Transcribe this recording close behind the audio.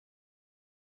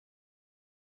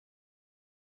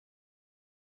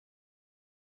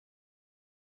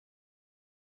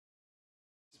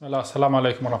Bismillah, assalamu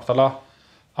alaikum wa rahmatullah.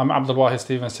 I'm AbdulWahid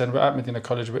Stephenson. We're at Madinah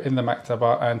College. We're in the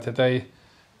Maktaba, and today,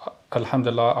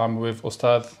 alhamdulillah, I'm with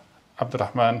Ustadh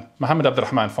Muhammad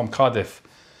Abdurrahman from Cardiff.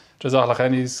 Jazakallah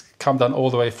khair. He's come down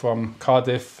all the way from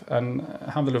Cardiff, and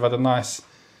alhamdulillah, we've had a nice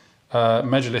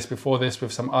majlis before this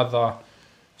with some other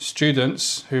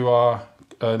students who are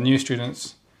new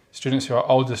students who are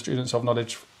older students of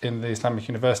knowledge in the Islamic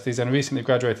Universities, and recently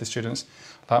graduated students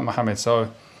like Muhammad. So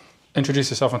introduce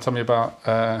yourself and tell me about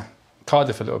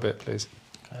Cardiff a little bit, please.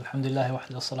 Alhamdulillah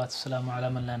wa salatu wassalamu ala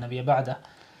man la nabiyya ba'da.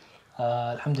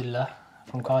 Alhamdulillah,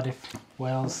 from Cardiff,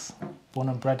 Wales, born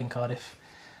and bred in Cardiff.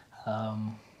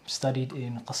 Studied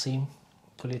in Qassim,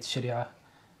 Kulliyat Sharia.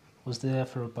 Was there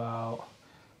for about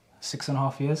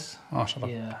 6.5 years.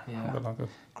 MashaAllah. Yeah.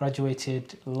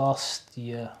 Graduated last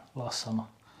summer.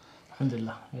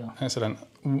 Alhamdulillah, yeah. Excellent.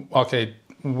 Okay,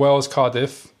 Wales,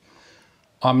 Cardiff.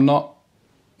 I'm not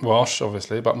Welsh,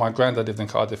 obviously, but my granddad lived in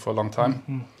Cardiff for a long time.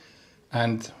 Mm-hmm.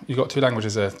 And you got 2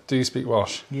 languages there. Do you speak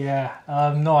Welsh? Yeah,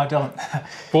 no, I don't.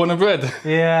 Born and bred?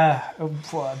 Yeah,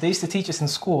 they used to teach us in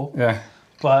school. Yeah.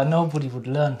 But nobody would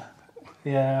learn.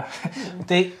 Yeah,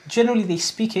 they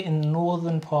speak it in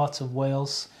northern parts of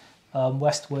Wales,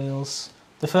 West Wales.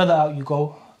 The further out you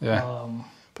go, yeah.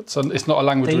 But so it's not a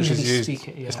language which is used. Speak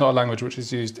it, yeah. It's not a language which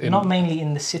is used in. Not mainly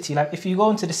in the city. Like if you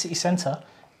go into the city centre,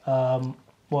 the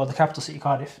capital city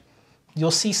Cardiff, you'll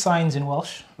see signs in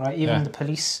Welsh, right? Even the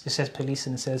police, it says police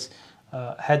and it says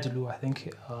Hedlu, I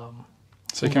think.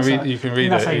 So you can read. You can read it.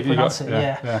 That's how you pronounce it.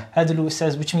 Yeah. Hedlu, it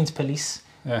says, which means police.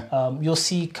 Yeah. You'll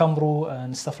see Cymru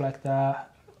and stuff like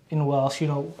that in Welsh.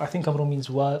 I think Cymru means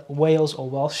Wales or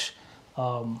Welsh.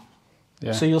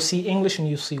 So you'll see English and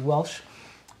you'll see Welsh,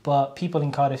 but people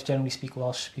in Cardiff generally speak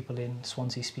Welsh. People in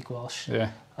Swansea speak Welsh.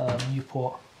 Yeah.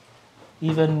 Newport,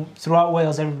 even throughout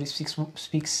Wales, everybody speaks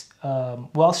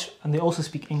Welsh, and they also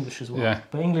speak English as well. Yeah.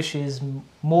 But English is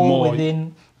more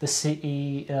within the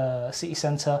city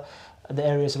centre, the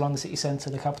areas around the city centre,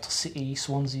 the capital city,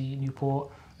 Swansea, Newport.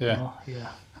 Yeah.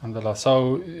 Alhamdulillah.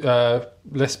 So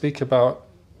let's speak about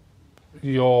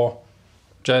your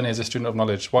journey as a student of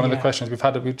knowledge. One of the questions we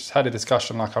just had a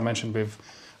discussion, like I mentioned, with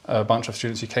a bunch of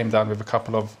students. You came down with a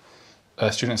couple of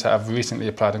students that have recently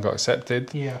applied and got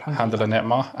accepted. Yeah. Alhamdulillah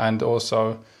ni'mah, and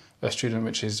also a student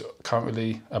which is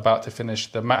currently about to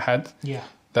finish the Ma'had. Yeah.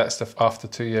 That's after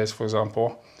 2 years, for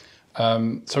example.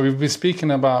 So we've been speaking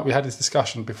about. We had this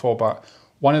discussion before, but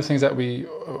one of the things that we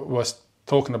was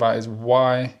talking about is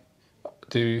why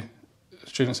do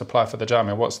students apply for the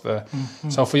Jamia? What's the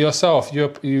So for yourself,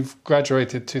 you've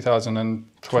graduated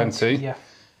 2020. Yeah.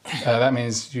 That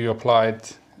means you applied.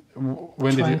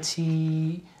 When did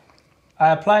you?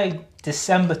 I applied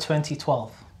December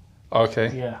 2012.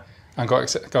 Okay. Yeah. And go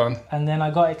on. And then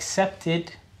I got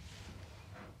accepted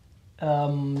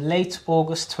late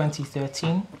August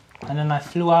 2013, and then I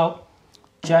flew out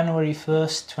January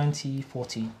 1st,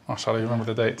 2014. MashaAllah, you remember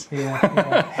the date? Yeah.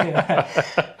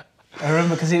 I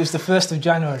remember because it was the 1st of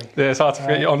January. Yeah, it's hard to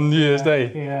forget you on New Year's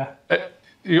Day. Yeah.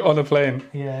 You on a plane?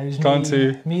 Yeah, it was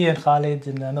me and Khalid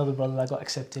and another brother that got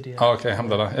accepted. Yeah. Oh, okay,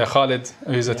 alhamdulillah. Yeah, Khalid,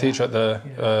 who's a teacher at the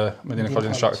Madinah College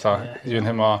instructor. You and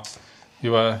him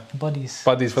you were buddies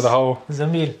for the whole...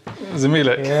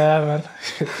 زميلك. Yeah, man.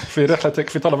 في رحلتك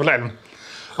في طلب العلم.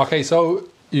 Okay, so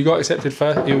you got accepted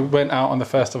first. You went out on the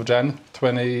 1st of Jan,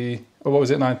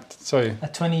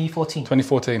 2014.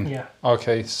 2014. Yeah.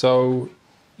 Okay, so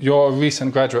you're a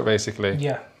recent graduate, basically.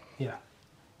 Yeah.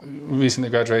 Recently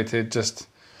graduated. Just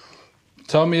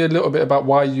tell me a little bit about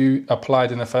why you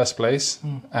applied in the first place,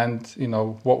 and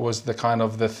what was the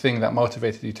thing that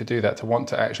motivated you to do that, to want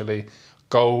to actually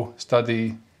go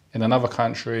study in another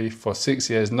country for 6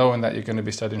 years, knowing that you're going to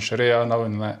be studying Sharia,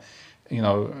 knowing that,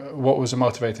 what was the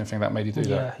motivating thing that made you do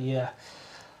that? Yeah.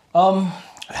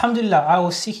 Alhamdulillah, I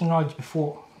was seeking knowledge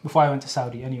before I went to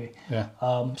Saudi anyway. Yeah.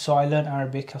 So I learned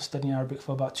Arabic. I was studying Arabic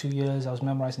for about 2 years. I was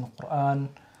memorizing the Quran.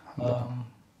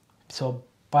 So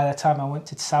by the time I went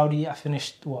to Saudi, I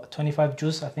finished 25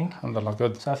 juz, I think. Alhamdulillah,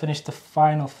 good. So I finished the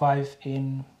final 5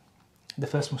 in the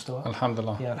first mustawa.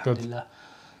 Alhamdulillah. Yeah, alhamdulillah. Good.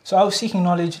 So I was seeking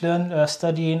knowledge,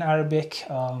 studying Arabic,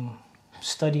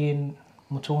 studying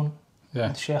mutun,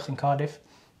 with Sheikh in Cardiff.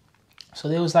 So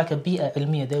there was like a bi'a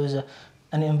ilmiya, there was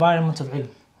an environment of ilm.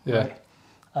 Yeah.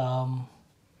 Right?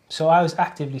 So I was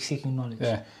actively seeking knowledge.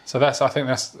 Yeah. So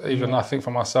I think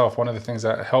for myself, one of the things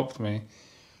that helped me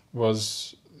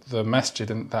was the masjid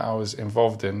that I was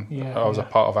involved in. I was a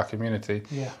part of our community.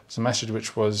 Yeah. It's a masjid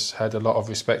which had a lot of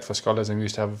respect for scholars, and we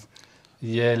used to have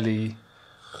yearly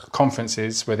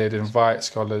conferences where they'd invite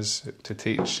scholars to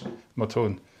teach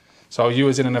mutun. So you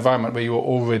was in an environment where you were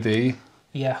already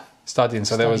studying.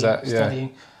 So there was that.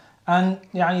 Studying. And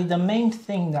the main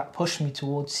thing that pushed me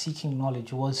towards seeking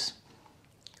knowledge was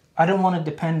I didn't want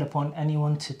to depend upon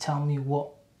anyone to tell me what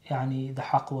the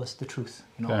haqq was, the truth.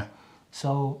 Yeah.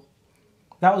 So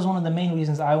that was one of the main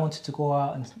reasons I wanted to go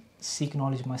out and seek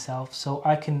knowledge myself, so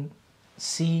I can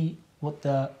see what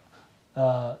the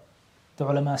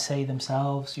ulama say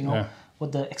themselves,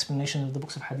 what the explanations of the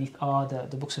books of hadith are,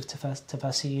 the books of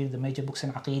tafasir, the major books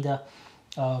in aqidah,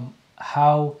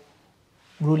 how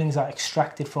rulings are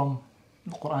extracted from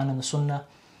the Quran and the Sunnah.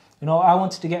 I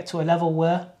wanted to get to a level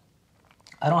where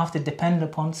I don't have to depend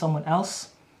upon someone else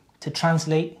to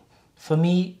translate for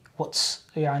me what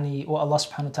Allah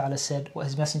subhanahu wa ta'ala said, what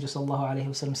His Messenger sallallahu alayhi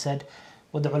wa sallam said,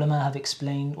 what the ulama have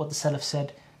explained, what the Salaf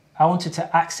said. I wanted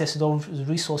to access those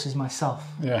resources myself,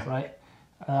 right?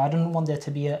 I didn't want there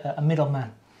to be a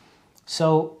middleman.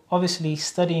 So obviously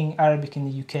studying Arabic in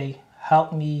the UK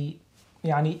helped me,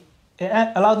 it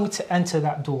allowed me to enter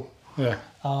that door. Yeah.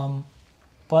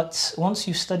 But once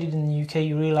you've studied in the UK,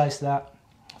 you realise that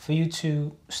for you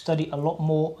to study a lot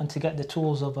more and to get the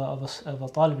tools of a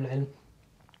talib al-ilm,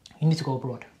 you need to go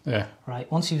abroad. Yeah. Right.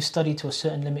 Once you've studied to a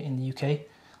certain limit in the UK,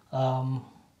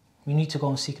 you need to go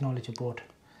and seek knowledge abroad.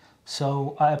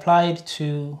 So I applied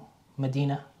to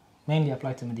Medina, mainly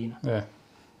applied to Medina. Yeah.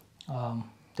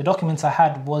 The documents I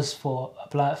had was for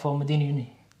Madinah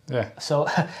Uni. Yeah. So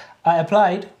I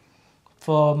applied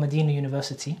for Madinah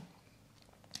University,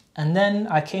 and then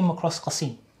I came across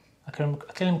Qassim. I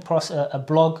came across a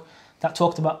blog that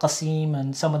talked about Qassim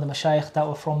and some of the mashayikh that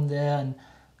were from there, and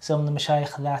some of the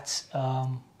mashayikh that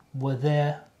were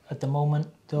there at the moment.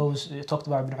 Those talked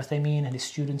about Ibn Uthaymeen and his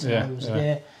students who was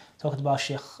there. Talked about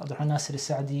Sheikh Abdul Nasir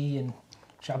al-Sa'di and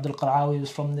Sheikh Abdul Qara'awi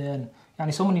was from there,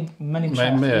 and so many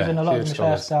mashayikh, even a lot of the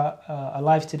mashayikh that are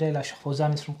alive today, like Sheikh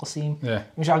Fawzan is from Qassim. Yeah.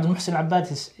 Sheikh Abdul Muhsin al-Abbad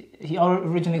he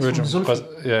originates from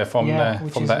Zulfi. From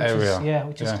that area.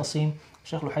 Which is Qassim.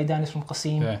 Sheikh al-Haydan is from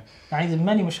Qassim. Yeah. There's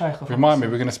many mashayikh. Remind me,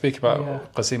 we're going to speak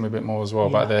about Qassim a bit more as well,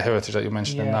 about their heritage that you're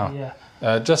mentioning now.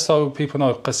 Yeah. Just so people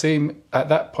know, Qassim, at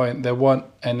that point, there weren't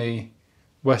any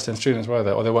Western students, were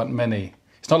there? Or there weren't many?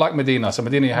 It's not like Medina. So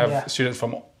Medina, you have students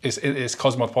from, it's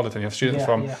cosmopolitan. You have students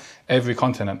from every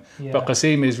continent. Yeah. But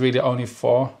Qassim is really only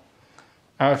for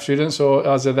Arab students, or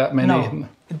is there that many? No.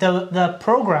 The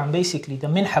program, basically, the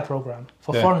Minha program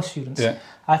for foreign students,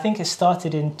 I think it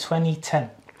started in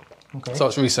 2010. Okay. So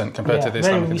it's recent compared to the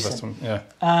Islamic University. Yeah.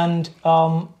 And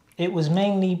it was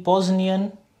mainly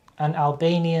Bosnian and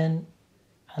Albanian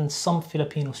and some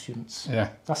Filipino students. Yeah.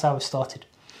 That's how it started.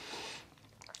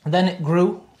 And then it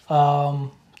grew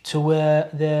to where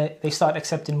they started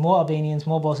accepting more Albanians,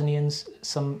 more Bosnians,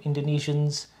 some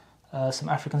Indonesians, some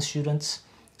African students,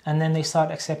 and then they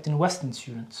started accepting Western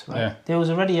students. Right? Yeah. There was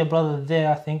already a brother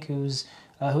there, I think, who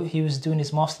he was doing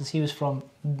his masters. He was from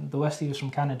the West. He was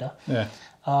from Canada. Yeah.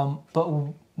 But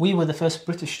we were the first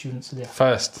British students there.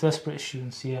 First British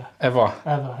students, yeah. Ever,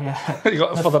 yeah. You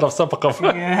got further off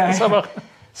sabaqah. Yeah.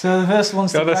 So the first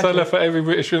ones. Yeah, there's a for every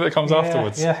British student that comes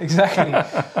afterwards. Yeah, exactly.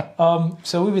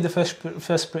 So we were the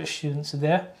first British students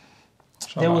there.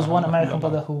 There was one American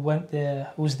brother who went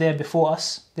there, who was there before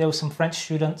us. There were some French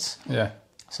students. Yeah.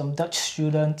 Some Dutch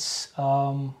students.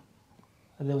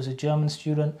 There was a German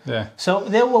student. Yeah. So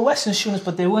there were Western students,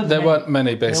 but there weren't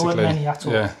many, basically. There weren't many at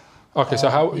all. Yeah. Okay,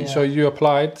 so you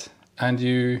applied and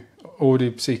you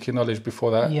already seeking knowledge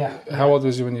before that. Yeah. How old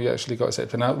was you when you actually got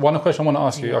accepted? Now, one question I want to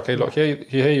ask you. Okay, look,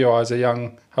 here you are as a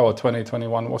young, how old, 20,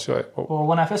 21, what's your... Well,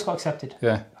 when I first got accepted,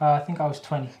 I think I was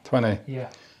 20. 20? Yeah.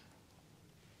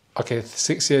 Okay,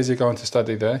 6 years you're going to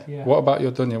study there. Yeah. What about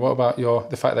your dunya? What about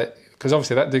the fact that... Because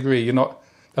obviously that degree,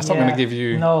 that's not going to give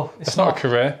you... No, it's not a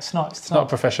career. It's not. It's not a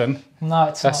profession. No,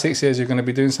 it's not. That's 6 years you're going to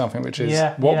be doing something, which is...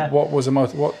 What was the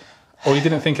most... Or you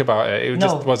didn't think about it? It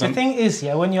just wasn't... The thing is,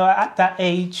 when you're at that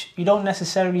age, you don't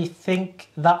necessarily think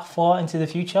that far into the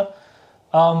future.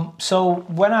 So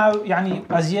when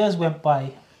as years went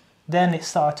by, then it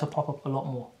started to pop up a lot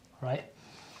more, right?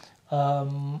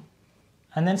 And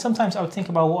then sometimes I would think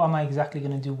about what am I exactly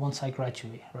going to do once I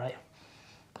graduate, right?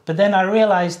 But then I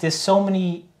realized there's so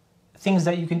many things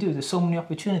that you can do. There's so many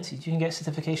opportunities. You can get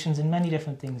certifications in many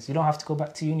different things. You don't have to go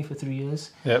back to uni for 3 years.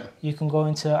 Yep. You can go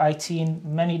into IT in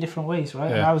many different ways,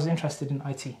 right? Yeah. And I was interested in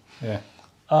IT. Yeah.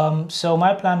 So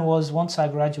my plan was once I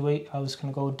graduate, I was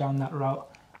going to go down that route.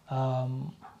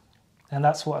 And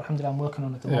that's what, alhamdulillah, I'm working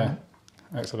on at the moment.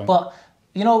 Excellent. But,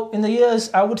 in the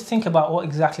years, I would think about what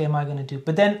exactly am I going to do.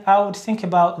 But then I would think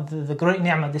about the great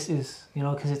ni'mah this is,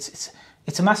 because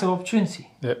it's a massive opportunity.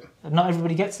 Yep. Not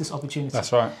everybody gets this opportunity.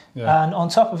 That's right. Yeah. And on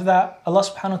top of that, Allah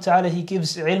subhanahu wa ta'ala, He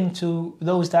gives ilm to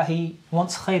those that He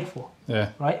wants khair for.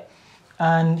 Yeah. Right?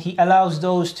 and He allows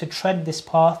those to tread this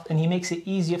path, and He makes it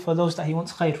easier for those that He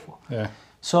wants khair for. Yeah.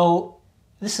 So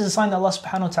this is a sign that Allah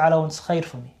subhanahu wa ta'ala wants khair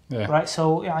for me. Yeah. Right? So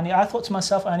I thought to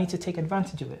myself, I need to take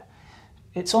advantage of it.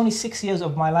 It's only 6 years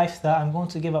of my life that I'm going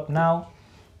to give up now,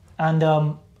 and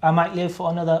I might live for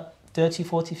another 30,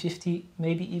 40, 50,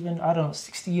 maybe even, I don't know,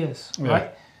 60 years, right?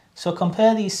 So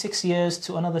compare these 6 years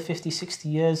to another 50, 60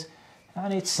 years,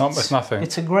 and it's nothing.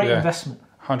 It's a great investment.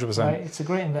 100%. Right? It's a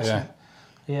great investment.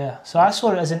 Yeah. So I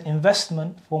saw it as an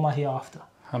investment for my hereafter.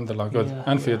 Alhamdulillah, good.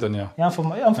 And for your dunya. Yeah, and for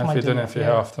my dunya. For your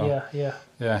hereafter.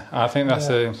 Yeah. I think that's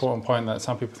the important point, that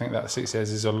some people think that 6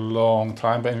 years is a long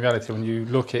time, but in reality, when you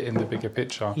look at it in the bigger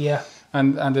picture,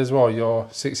 and as well, your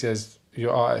 6 years, you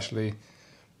are actually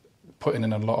putting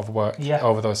in a lot of work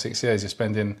over those 6 years. You're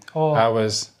spending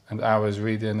hours and hours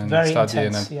reading and very studying.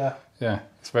 Intense,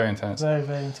 it's very intense. Very,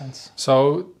 very intense.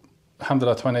 So,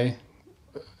 alhamdulillah, 20,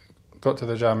 got to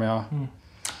the Jamia.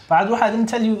 But Abdul, I didn't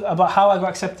tell you about how I got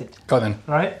accepted. Go then.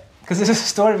 Right? Because there's a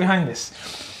story behind this.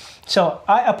 So,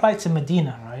 I applied to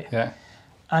Medina, right? Yeah.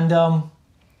 And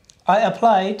I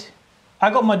applied, I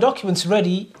got my documents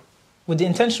ready with the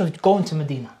intention of going to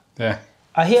Medina. Yeah.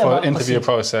 I hear for about interview Qassim.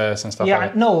 Process and stuff like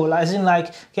that. No, as in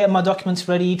like getting my documents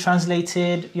ready,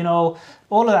 translated,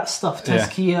 all of that stuff.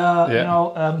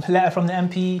 Tazkiyah, letter from the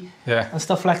MP and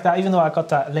stuff like that, even though I got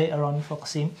that later on for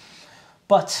Qassim.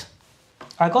 But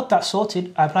I got that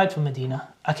sorted, I applied for Medina,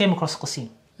 I came across Qassim.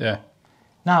 Yeah.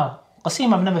 Now,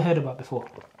 Qassim I've never heard about before,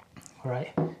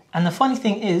 right? And the funny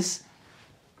thing is,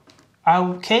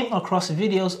 I came across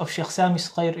videos of Sheikh Sami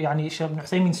Sqair, Sheikh Ibn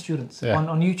Uthaymeen's students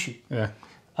on YouTube. Yeah.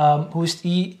 Who was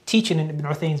teaching in Ibn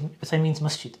Uthaymeen's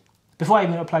masjid before I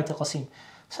even applied to Qassim.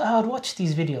 So I would watch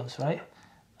these videos, right?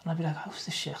 And I'd be like, who's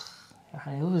this Sheikh?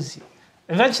 Who is he?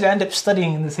 Eventually I ended up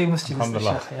studying in the same masjid as the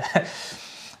Sheikh.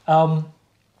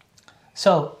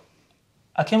 So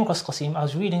I came across Qassim, I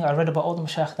was reading, I read about all the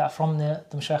mashayikh that are from there,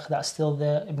 the mashayikh that are still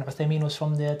there. Ibn Uthaymeen was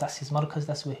from there, that's his markaz,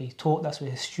 that's where he taught, that's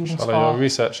where his students are. You're a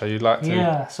researcher, you like to...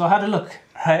 Yeah, so I had a look,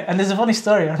 right? And there's a funny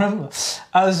story, I remember.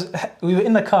 We were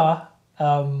in the car,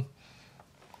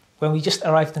 when we just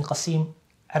arrived in Qassim,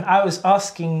 and I was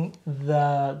asking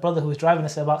the brother who was driving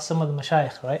us about some of the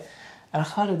mashayikh, right? And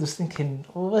Khalid was thinking,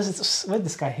 where'd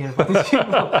this guy hear about these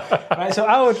people? Right? So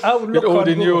I would look so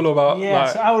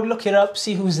I would look it up,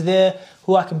 see who's there,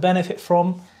 who I can benefit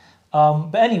from.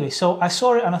 But anyway, so I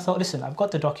saw it and I thought, listen, I've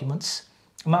got the documents,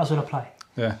 I might as well apply.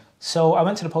 Yeah. So I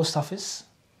went to the post office,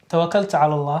 tawakkaltu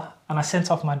ala Allah, and I sent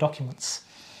off my documents.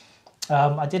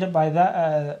 I did it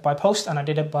by post, and I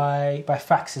did it by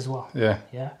fax as well. Yeah.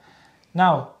 Yeah.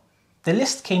 Now, the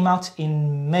list came out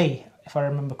in May, if I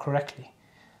remember correctly,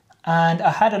 and I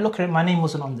had a look at it. My name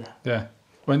wasn't on there. Yeah.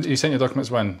 When you sent your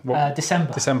documents? When? What?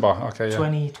 December. December. Okay. Yeah.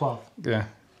 2012. Yeah.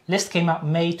 List came out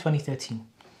May 2013.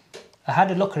 I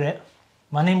had a look at it.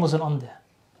 My name wasn't on there.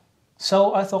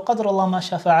 So I thought, قدر الله ما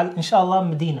شاء فعل. Inshallah,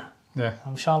 Medina. Yeah.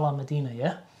 Inshallah, Medina.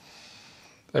 Yeah.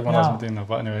 Everyone loves Medina,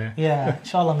 but anyway. Yeah,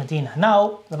 inshallah Medina.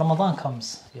 Now, Ramadan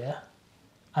comes,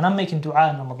 and I'm making dua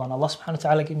in Ramadan. Allah subhanahu wa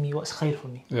ta'ala give me what's khair for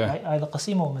me. Right? Either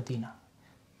Qassim or Medina.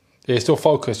 Yeah, you're still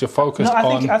focused. You're focused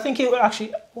on... I think it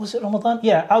actually... Was it Ramadan?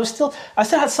 Yeah, I still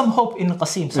had some hope in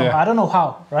Qassim somehow. I don't know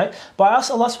how, right? But I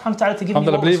asked Allah subhanahu wa ta'ala to give me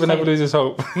what was believe and never loses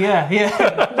hope. Yeah.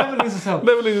 Never loses hope.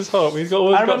 Never loses hope. He's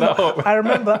always got that hope. I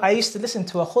remember I used to listen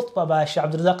to a khutbah by Shaykh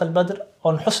Abdul al-Badr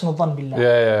on Husn al-Dhan billah.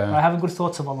 Yeah. I have good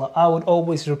thoughts of Allah. I would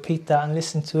always repeat that and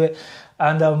listen to it.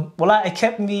 And it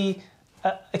kept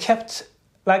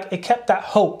that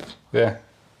hope. Yeah.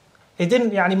 It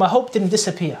didn't, my hope didn't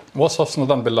disappear. What's Husn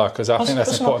al-Dhan billah? Because I think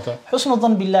that's important. Husn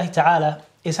al-Dhan billahi ta'ala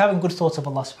is having good thoughts of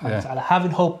Allah subhanahu wa ta'ala, having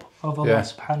hope of Allah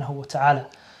subhanahu wa ta'ala.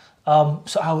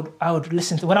 So I would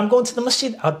listen to, when I'm going to the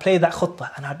masjid, I would play that khutbah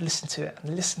and I'd listen to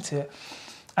it.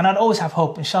 And I'd always have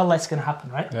hope. Inshallah, it's going to happen,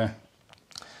 right? Yeah.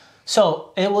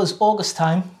 So it was August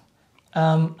time,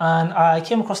 and I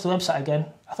came across the website again.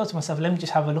 I thought to myself, let me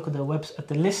just have a look at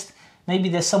the list. Maybe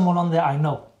there's someone on there I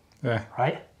know. Yeah.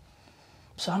 Right?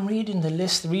 So I'm reading the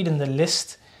list,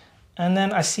 and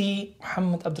then I see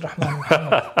Muhammad Abdurrahman,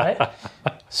 right?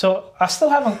 So I still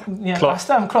haven't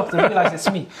clocked and realised it's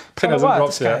me.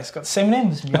 This guy's got the same name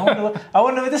as me. I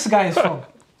wonder where this guy is from,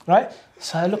 right?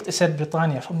 So I looked, it said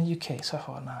Britannia, from the UK. So I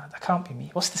thought, nah, that can't be me.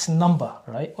 What's this number,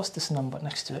 right? What's this number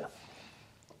next to it?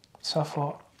 So I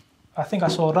thought, I think I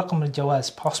saw Raqam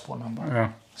al-Jawaz, passport number.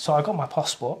 Yeah. So I got my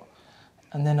passport,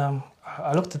 and then I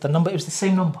looked at the number. It was the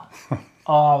same number.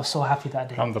 Oh, I was so happy that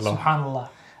day. Subhanallah.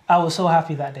 I was so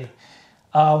happy that day.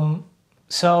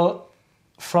 So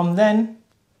from then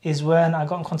is when I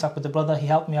got in contact with the brother. He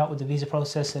helped me out with the visa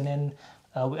process, and then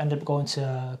We ended up going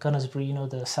to Gunnersbury, you know,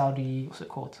 the Saudi, what's it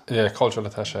called? Yeah, cultural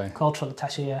attaché. Cultural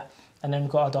attaché, yeah. And then we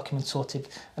got our documents sorted.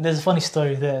 And there's a funny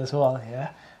story there as well,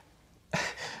 yeah.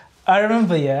 I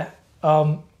remember, yeah,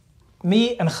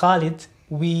 me and Khalid,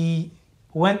 we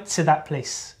went to that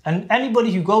place. And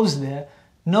anybody who goes there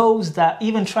knows that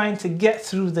even trying to get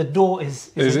through the door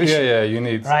is an issue. Yeah, you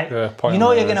need... Right? You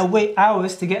know you're going to wait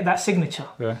hours to get that signature.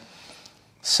 Yeah.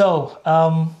 So,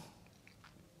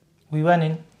 we went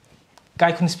in.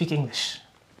 Guy couldn't speak English.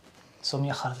 So me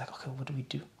and Khalid like, okay, what do we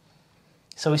do?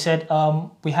 So we said,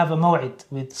 we have a maw'id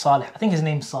with Salih. I think his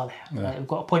name's Salih. Yeah. Right? We've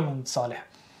got an appointment with Salih.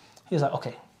 He was like,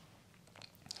 okay.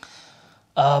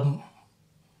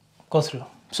 Go through.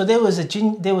 So there was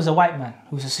a white man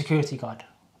who was a security guard.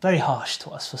 Very harsh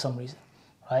to us for some reason.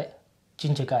 Right?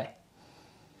 Ginger guy.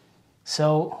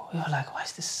 So we were like, why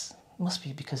is this? It must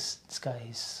be because this guy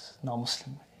is not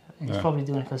Muslim. He's probably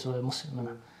doing it because we're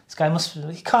Muslim. This guy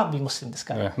he can't be Muslim, this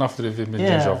guy. Yeah, nothing to do with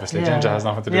ginger, obviously. Ginger has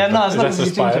nothing to do with it. Yeah, no, it's not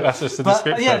with ginger. That's just a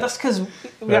description. Yeah, that's because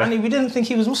we didn't think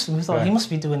he was Muslim. We thought he must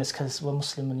be doing this because we're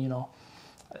Muslim and, you know,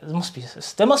 there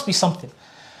must be something.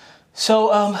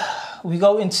 So we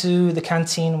go into the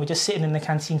canteen. We're just sitting in the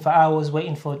canteen for hours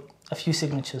waiting for a few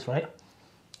signatures, right?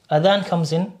 Adhan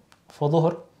comes in for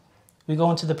Dhuhr. We go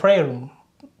into the prayer room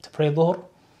to pray Dhuhr.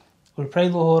 We pray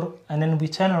Dhuhr and then we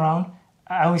turn around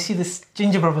and we see this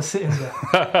ginger brother sitting there.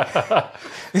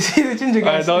 You see the ginger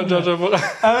guy. I don't judge a book.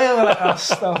 And we're like,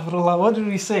 astaghfirullah, what did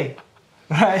we say?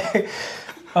 Right?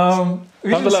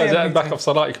 Alhamdulillah, back of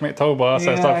salat, you can make tawbah,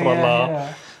 say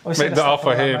astaghfirullah, make dua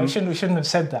for him. We shouldn't have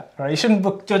said that, right? You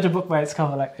shouldn't judge a book by its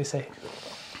cover, like they say.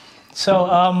 So,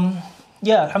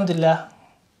 alhamdulillah,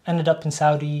 ended up in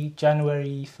Saudi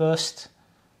January 1st,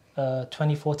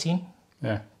 2014.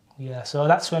 Yeah, so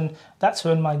that's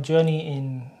when my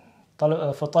journey for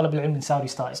Talab al-Ilm in Saudi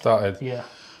started. Yeah.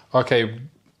 Okay,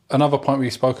 another point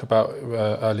we spoke about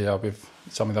earlier with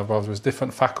some of the brothers was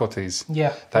different faculties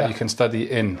that you can study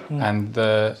in, and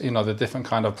the different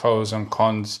kind of pros and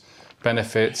cons,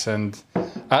 benefits, and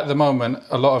at the moment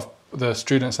a lot of the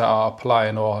students that are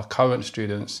applying or current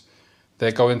students,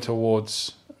 they're going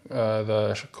towards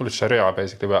the College Sharia,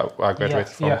 basically, where I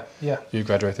graduated from. You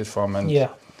graduated from, and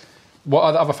what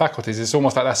are the other faculties? It's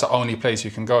almost like that's the only place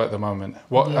you can go at the moment.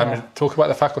 I mean, talk about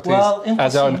the faculties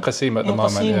as they are in Qassim at the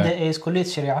moment. In Qassim there is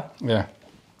Kulliyat Sharia. Yeah.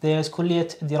 There's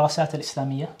Kulliyat Dirasat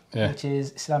al-Islamiyya, which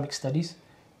is Islamic Studies.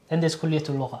 Then there's Kulliyat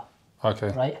al-Lugha.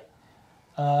 Okay. Right?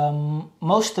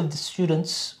 Most of the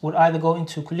students would either go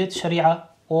into Kulliyat Sharia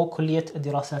or Kulliyat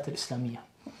Dirasat al-Islamiyya.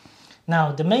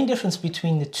 Now, the main difference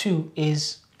between the two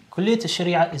is Kulliyat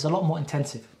Sharia is a lot more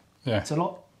intensive. Yeah. It's a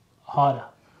lot harder.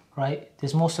 Right?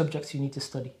 There's more subjects you need to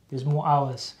study. There's more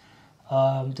hours.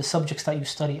 The subjects that you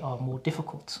study are more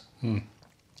difficult.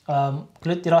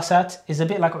 Kulliyat Dirasat is a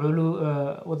bit like what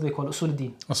do they call it? Usul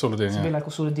al-Din. It's a bit like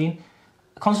Usul al-Din.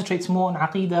 It concentrates more on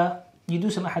Aqidah. You do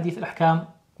some Ahadith al-Ahkam.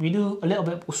 We do a little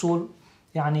bit of Usul.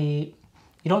 You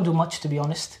don't do much, to be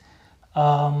honest.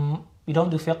 We don't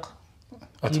do fiqh.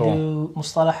 You do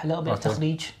Mustalah, a little bit of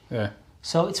Takhrij. Yeah.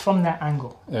 So it's from that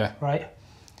angle. Yeah. Right?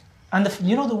 And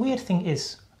the weird thing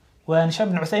is, when Shaykh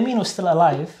ibn Uthaymeen was still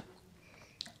alive,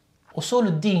 Usul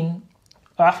al-Din,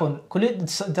 Kulliyat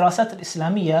Dirasat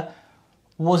al-Islamiyya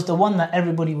was the one that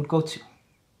everybody would go to,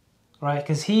 right?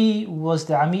 Because he was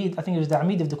the Amid, I think he was the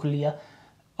Amid of the Kulliyah.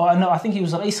 Oh no, I think he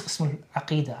was Ra'is Qism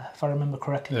al-Aqidah, if I remember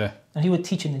correctly. Yeah. And he would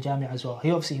teach in the Jamia as well.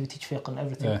 He would teach fiqh and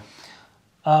everything. Yeah.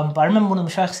 But I remember one of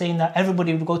the Mashaykh saying that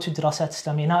everybody would go to Dirasat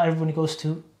al-Islamiyya. Now everybody goes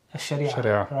to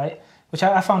Sharia, right? Which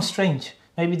I found strange.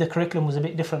 Maybe the curriculum was a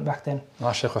bit different back then.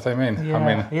 Shaykh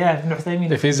Uthaymeen. Yeah, Ibn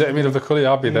Uthaymeen. If he's the Amir of the Kulliyah,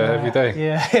 I'll be there every day.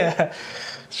 Yeah.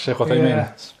 Shaykh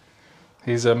Uthaymeen.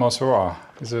 He's a Mawsu'a.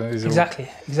 Exactly.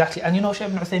 And you know Shaykh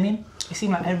Ibn Uthaymeen? It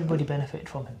seemed like everybody benefited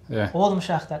from him. Yeah. All the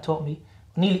Mashaykh that taught me,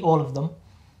 nearly all of them,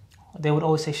 they would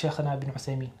always say Shaykhana Ibn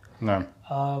Uthaymeen. No.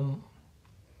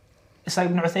 It's like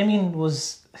Ibn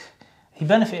Uthaymeen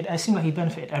it seemed like he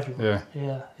benefited everyone.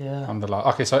 Yeah. Alhamdulillah.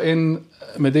 Okay, so in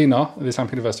Medina, the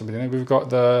Islamic University of Medina, we've got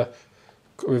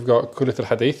Kulliyat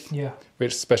al-Hadith,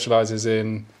 which specialises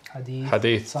in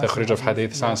Hadith, Takhrij of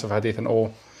Hadith, science of Hadith and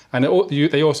all. And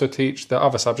they also teach the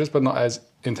other subjects, but not as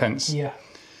intense. Yeah.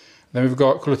 Then we've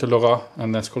got Kulliyat al-Lugha,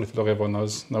 and that's Kulliyat al-Lugha, everyone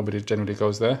knows. Nobody generally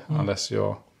goes there, unless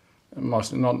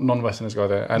most non-Westerners go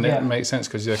there, and it makes sense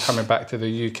because you're coming back to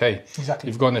the UK. Exactly.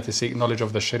 You've gone there to seek knowledge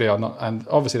of the Sharia, and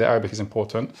obviously the Arabic is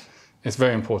important. It's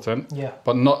very important. Yeah.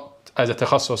 But not as a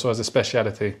takhassus or as a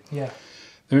speciality. Yeah.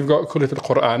 Then we've got Kulliyat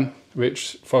al-Quran,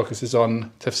 which focuses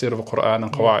on tafsir of the Quran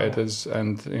and qawa'id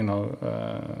and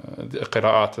the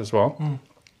qira'at as well.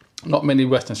 Not many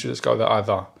Western students go there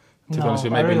either. To be honest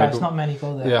with you, I maybe realise not many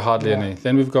go there. Yeah, hardly any.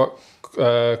 Then we've got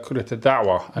Kulliyat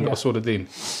al-Da'wah and Usul al-Din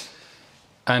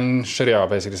and Sharia,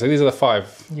 basically. So these are the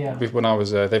 5. Yeah. When I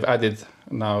was there, they've added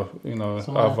now,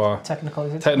 other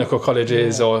technical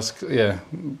colleges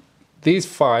These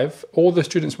 5, all the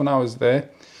students when I was there,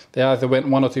 they either went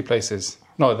 1 or 2 places.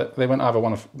 No, they went either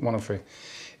one of 3.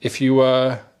 If you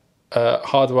were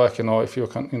hardworking, or if you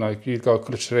were, you'd go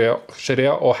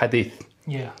Sharia or Hadith.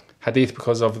 Yeah. Hadith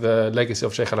because of the legacy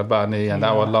of Shaykh al-Albani and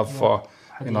our love for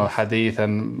Hadith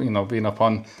and being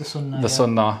upon the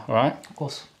Sunnah, right? Of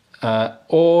course.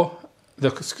 Or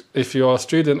if you're a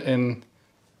student in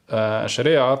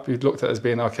Sharia, you'd looked at as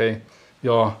being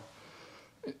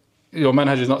your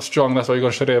manhaj is not strong. That's why you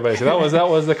got Sharia basically. That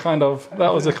was the kind of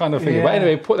thing. Yeah. But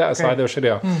anyway, put that aside. There was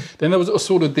Sharia. Then there was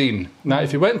Usul al-Din. Now,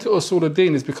 if you went to Usul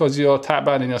al-Din, it's because you're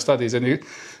ta'ban in your studies and you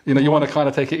want to kind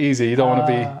of take it easy. You don't want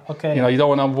to be you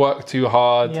don't want to work too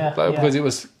hard because it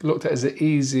was looked at as an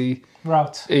easy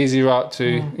route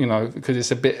to because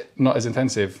it's a bit not as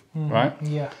intensive, right?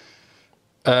 Yeah.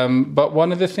 But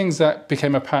one of the things that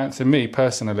became apparent to me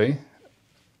personally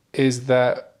is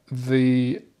that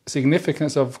the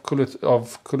significance of Kulliyat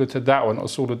al-Da'wah and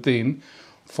Usul al-Din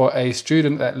for a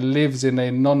student that lives in a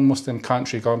non-Muslim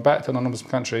country, going back to a non-Muslim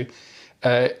country,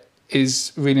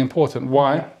 is really important.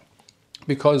 Why? Yeah.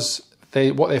 Because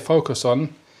what they focus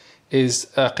on is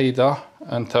Aqidah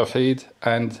and Tawheed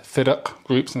and Firq,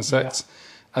 groups and sects,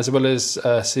 as well as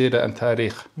Seerah and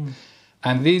Tariq.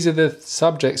 And these are the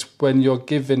subjects when you're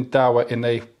given da'wah in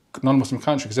a non-Muslim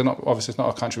country, because obviously it's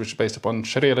not a country which is based upon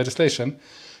Sharia legislation.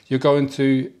 You're going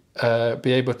to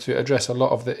be able to address a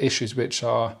lot of the issues which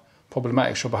are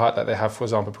problematic, shubahat that they have, for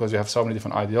example, because you have so many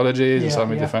different ideologies and so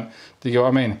many different. Do you get what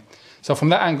I mean? So from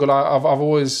that angle, I've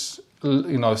always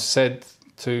said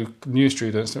to new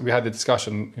students, we had the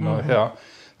discussion here,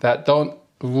 that don't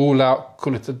rule out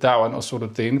Kulliyat al-Da'wah and Usul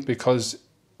al-Din, because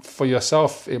for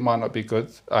yourself it might not be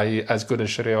good, i.e. as good as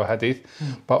Sharia or Hadith,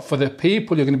 but for the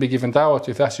people you're going to be giving da'wah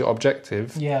to, if that's your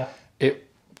objective, it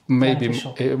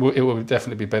will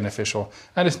definitely be beneficial.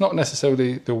 And it's not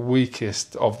necessarily the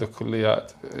weakest of the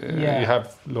kulliyat. You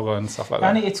have lugha and stuff like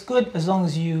that. And it's good as long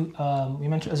as you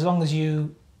as long as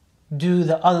you do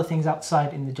the other things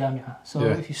outside in the jamia. So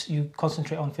if you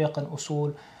concentrate on fiqh and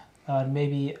usul,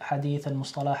 maybe hadith and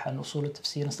mustalah and usul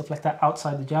al-tafsir and stuff like that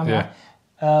outside the jamia,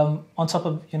 on top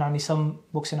of some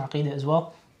books in aqidah as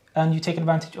well, and you take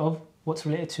advantage of what's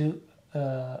related to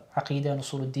aqidah and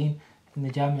usul al-din in the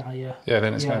jamia,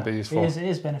 then it's going to be useful. It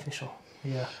is beneficial.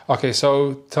 Yeah. Okay,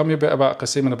 so tell me a bit about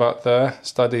Qassim and about the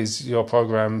studies, your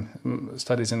program,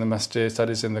 studies in the masjid,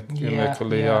 studies in the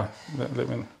kulliyah.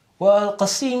 Well,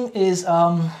 Qassim is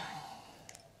a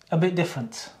bit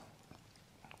different.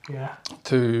 Yeah.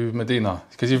 To Medina,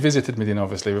 because you visited Medina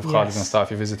obviously with Cardiff and stuff.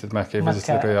 You visited Mecca, you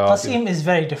visited Riyadh. Qassim is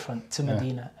very different to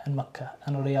Medina and Mecca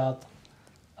and Riyadh.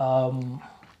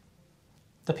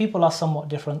 The people are somewhat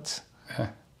different. Yeah.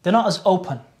 They're not as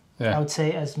open, I would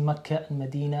say, as Mecca and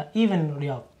Medina, even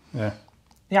Riyadh.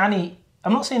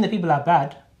 I'm not saying the people are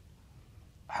bad.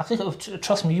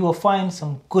 Trust me, you will find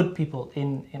some good people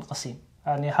in Qassim.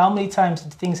 And how many times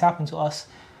did things happen to us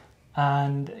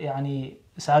and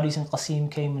Saudis in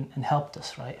Qassim came and helped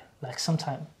us, right? Like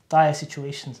sometimes dire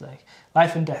situations, like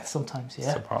life and death sometimes,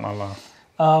 Subhanallah.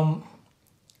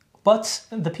 But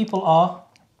the people are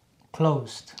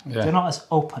closed. They're not as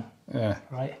open.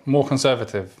 Right? More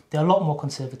conservative. They're a lot more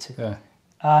conservative.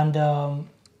 And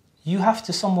you have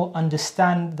to somewhat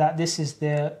understand that this is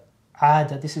their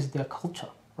aada, this is their culture,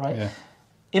 right?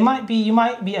 You might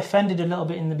be offended a little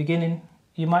bit in the beginning.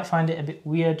 You might find it a bit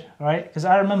weird, right? Because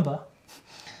I remember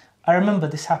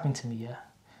this happened to me,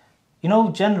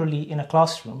 generally in a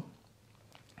classroom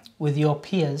with your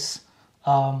peers,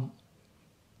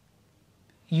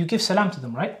 you give salam to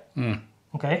them, right?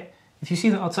 Okay? If you see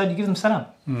them outside, you give them salam.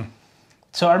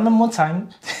 So I remember one time,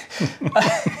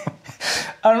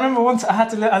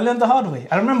 I learned the hard way.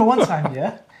 I remember one time,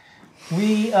 the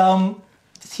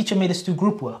teacher made us do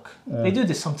group work. They do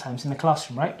this sometimes in the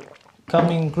classroom, right? Come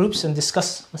in groups and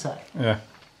discuss masail.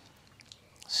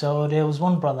 So there was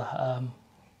one brother,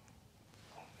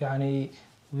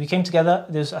 we came together,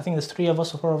 I think there's 3 of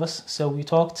us or 4 of us, so we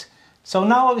talked. So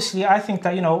now obviously I think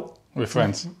that, we're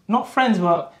friends. Not friends,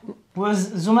 but we're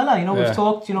zumala, we've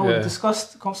talked, we've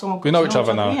discussed. We know each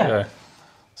other now,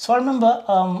 So I remember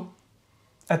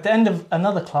at the end of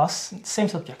another class, same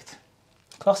subject.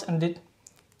 Class ended.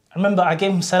 I remember I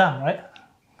gave him salam, right?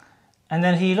 And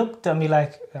then he looked at me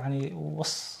like,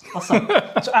 what's up?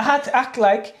 So I had to act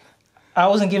like I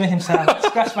wasn't giving him salam,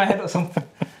 scratch my head or something,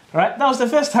 right? That was the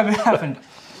first time it happened.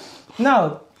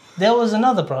 Now, there was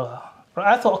another brother, Right?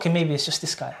 I thought, okay, maybe it's just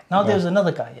this guy. Now there's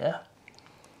another guy, yeah?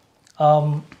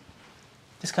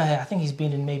 This guy here, I think he's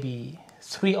been in maybe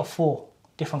 3 or 4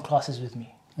 different classes with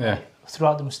me. Yeah. Right,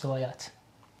 throughout the mustawayat.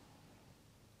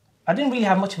 I didn't really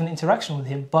have much of an interaction with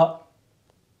him, but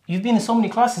you've been in so many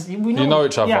classes. We know, you know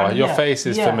each other. Yeah, Your face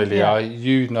is familiar. Yeah.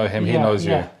 You know him. He knows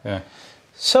you. Yeah.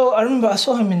 So I remember I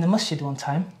saw him in the masjid one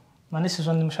time. And this was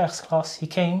on the Mashaykh's class. He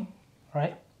came,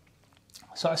 right?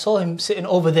 So I saw him sitting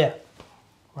over there,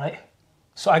 right?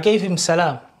 So I gave him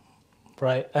salam,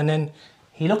 right? And then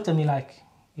he looked at me like,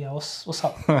 yeah, what's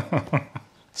up?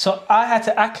 So I had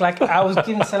to act like I was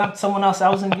giving salam to someone else. I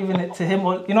wasn't giving it to him.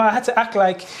 Or, I had to act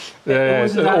like it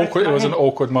was an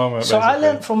awkward moment. So basically. I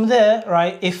learned from there,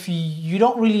 right? If you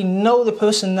don't really know the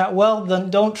person that well, then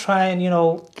don't try and,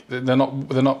 They're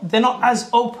not as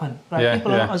open, right? Yeah,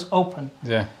 People are not as open.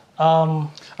 Yeah.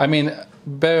 I mean,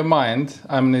 bear in mind,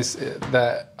 is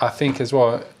that I think as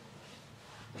well,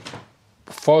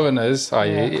 foreigners,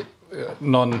 i.e.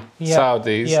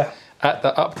 non-Saudis,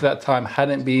 up to that time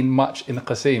hadn't been much in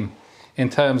Qassim in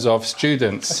terms of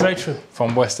students. That's very true.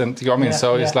 From Western, do you know what I mean?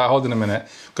 So it's like, hold on a minute.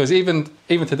 Because even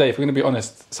today, if we're going to be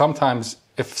honest, sometimes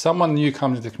if someone new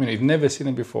comes into the community, you've never seen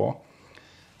them before,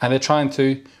 and they're trying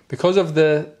to, because of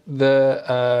the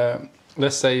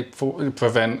let's say,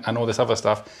 prevent and all this other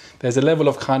stuff, there's a level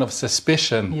of kind of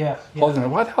suspicion. Hold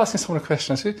on, why are they asking someone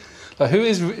questions? Who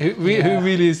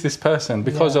really is this person?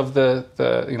 Because of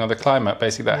the climate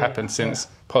basically that happened since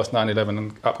post 9/11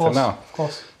 and up to now. Of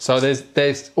course. So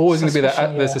there's always going to be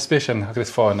the suspicion of this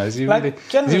foreigner. Is he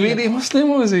really Muslim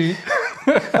or is he?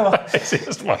 Is he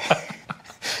just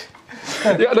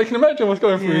I can imagine what's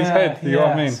going through his head. You know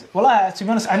what I mean? Well, to be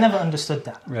honest, I never understood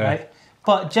that. Right.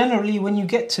 But generally, when you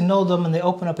get to know them and they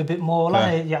open up a bit more,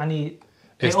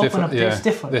 it's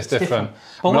different.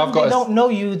 But when they don't know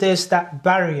you, there's that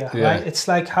barrier, right? It's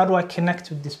like, how do I connect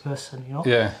with this person,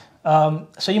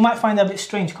 So you might find that a bit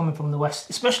strange coming from the West,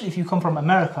 especially if you come from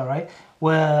America, right?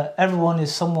 Where everyone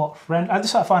is somewhat friendly.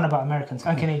 That's what I find about Americans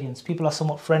and Canadians. People are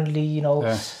somewhat friendly,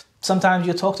 Sometimes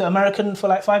you talk to an American for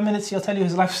like 5 minutes, he'll tell you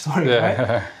his life story,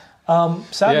 right?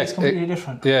 Sadly, it's completely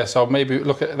different. Yeah, so maybe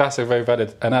that's a very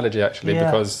valid analogy actually,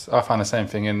 because I find the same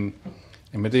thing in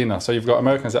Medina. So you've got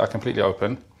Americans that are completely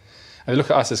open, and they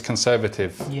look at us as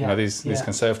conservative, these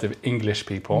conservative English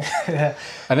people.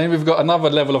 And then we've got another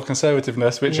level of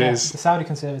conservativeness, which is the Saudi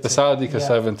conservative. The Saudi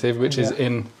conservative, which is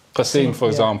in Qassim, for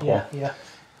example.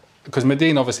 Because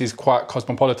Medina obviously is quite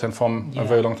cosmopolitan from a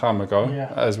very long time ago,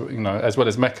 as well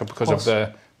as Mecca because of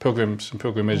the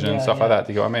pilgrimage and stuff like that.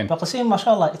 Do you get what I mean? But Qassim,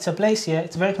 mashallah, it's a place here.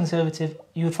 It's very conservative.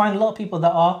 You would find a lot of people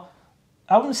that are,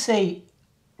 I wouldn't say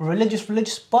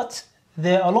religious, but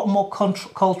they're a lot more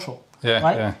cultural.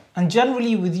 Right? And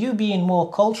generally, with you being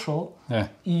more cultural,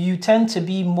 you tend to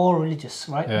be more religious,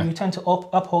 right? You tend to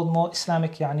uphold more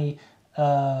Islamic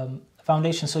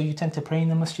foundation. So you tend to pray in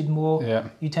the masjid more.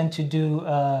 You tend to do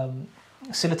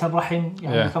silat al-rahim.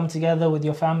 You come together with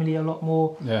your family a lot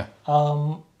more.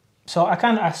 So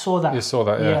I saw that. You saw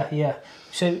that, yeah.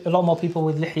 So a lot more people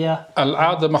with lihya.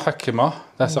 Al-aada muhakkima,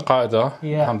 that's a qaida.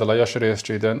 Alhamdulillah, you're a Sharia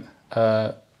student.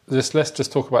 Let's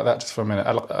just talk about that just for a minute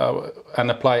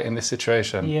and apply it in this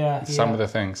situation. Some of the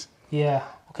things.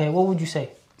 Okay, what would you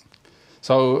say?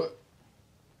 So,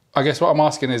 I guess what I'm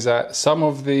asking is that some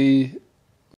of the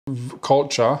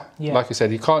culture, like you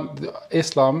said,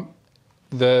 Islam,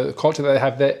 the culture that they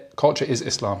have, their culture is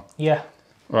Islam.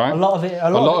 Right? A lot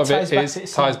of it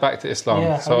ties back to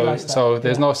Islam. So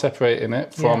there's no separating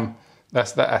it from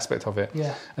that aspect of it.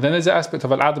 And then there's the aspect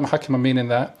of al-aada muhakkima, meaning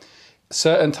that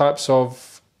certain types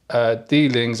of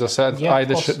dealings or certain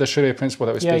the Sharia principle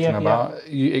that we're speaking about,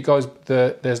 it goes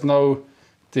there's no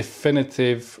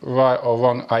definitive right or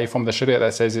wrong, i.e. from the Sharia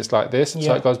that says it's like this.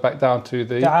 So it goes back down to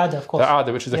the aada, of course. The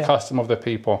aada, which is the custom of the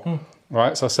people.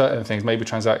 Right? So certain things, maybe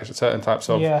transactions, certain types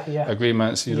of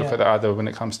agreements, you look at the aada when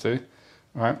it comes to,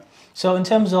 right? So in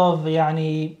terms of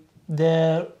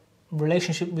their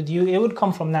relationship with you, it would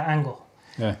come from that angle.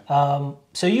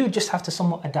 So you just have to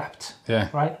somewhat adapt.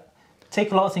 Right?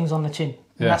 Take a lot of things on the chin.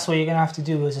 And that's what you're going to have to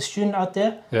do as a student out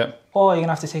there. Or you're going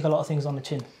to have to take a lot of things on the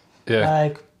chin.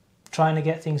 Like trying to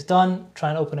get things done,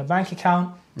 trying to open a bank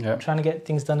account, trying to get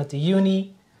things done at the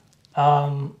uni. I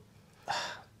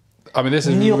mean, this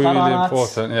is really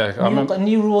important.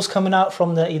 New rules coming out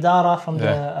from the idara, from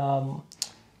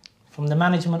the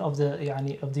management of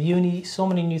the uni. So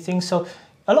many new things. So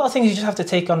a lot of things you just have to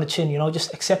take on the chin.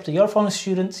 Just accept that you're a foreign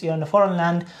student. You're in a foreign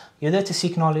land. You're there to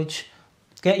seek knowledge.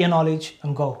 Get your knowledge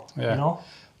and go.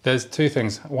 There's two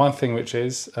things. One thing which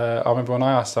is, I remember when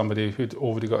I asked somebody who'd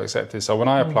already got accepted. So when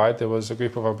I applied, there was a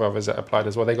group of our brothers that applied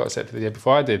as well. They got accepted the year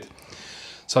before I did.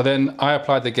 So then I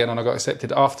applied again and I got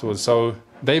accepted afterwards. So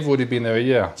they've already been there a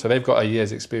year. So they've got a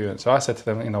year's experience. So I said to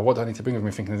them, you know, what do I need to bring with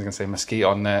me? Thinking they're going to say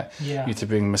mosquito net, you need to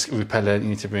bring mosquito repellent, you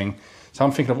need to bring... So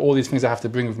I'm thinking of all these things I have to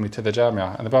bring with me to the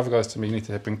Jamia. And the brother goes to me, you need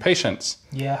to bring patience.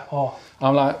 Yeah, oh.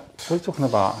 I'm like, what are you talking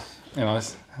about? You know,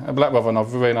 it's a black brother and a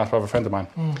very nice brother, friend of mine.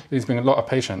 He needs to bring a lot of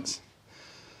patience.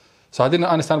 So I didn't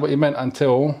understand what you meant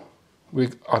until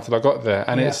I got there.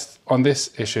 And it's on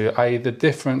this issue, i.e. the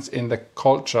difference in the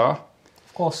culture.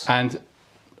 Of course. And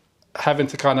having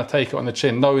to kind of take it on the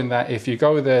chin, knowing that if you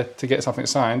go there to get something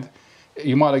signed,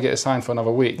 you might not get it signed for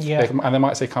another week. And they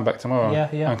might say, come back tomorrow.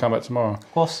 And come back tomorrow.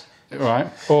 Of course. Right.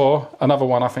 Or another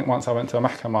one, I think once I went to a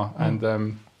mahkamah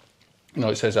and, you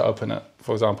know, it says they're open at,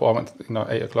 for example, I went to, you know,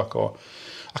 8 o'clock or...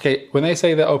 Okay, when they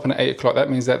say they're open at 8 o'clock, that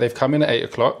means that they've come in at 8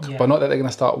 o'clock, but not that they're going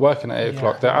to start working at 8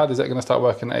 o'clock. They're either going to start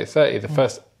working at 8:30. The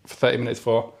first 30 minutes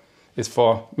is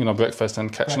for, you know, breakfast and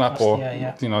catching up or,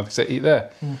 you know, to eat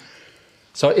there.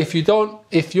 So if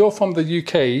you're from the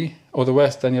UK or the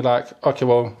West, then you're like, okay,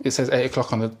 well, it says 8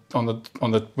 o'clock on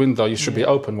the window, you should be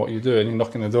open, what you do, and you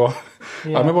knock on the door. I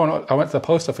remember when I went to the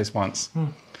post office once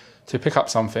to pick up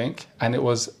something, and it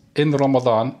was in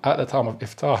Ramadan at the time of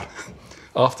iftar.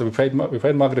 After we prayed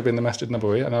Maghrib in the Masjid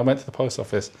Nabawi, and I went to the post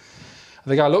office.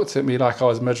 And the guy looked at me like I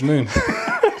was Majnoon.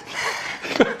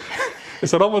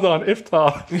 It's a Ramadan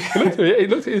iftar. He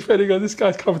looked at his friend and goes, this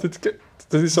guy's coming to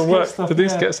do some work, to do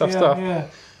get stuff.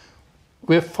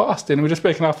 We're fasting, we're just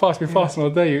breaking our fast, we're fasting all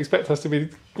day. You expect us to be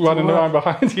running around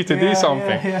behind you to do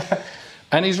something.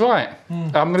 And he's right.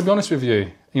 I'm going to be honest with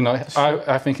you. You know,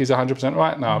 I think he's 100%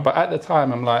 right now. But at the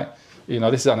time, I'm like, you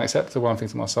know, this is unacceptable. I'm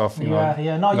thinking to myself, you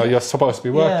know, you're supposed to be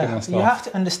working and stuff. You have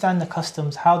to understand the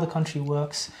customs, how the country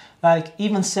works. Like,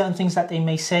 even certain things that they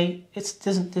may say,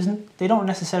 they don't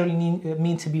necessarily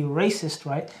mean to be racist,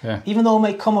 right? Even though it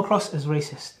may come across as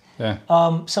racist.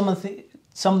 Some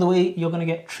of the way you're going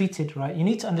to get treated, right? You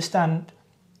need to understand,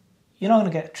 you're not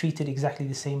going to get treated exactly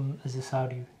the same as the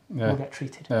Saudi will get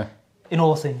treated. In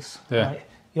all things, right?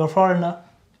 You're a foreigner.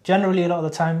 Generally, a lot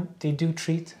of the time, they do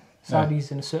treat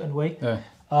Saudis in a certain way.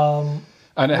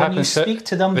 And it when you speak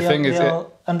to them,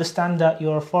 they'll understand that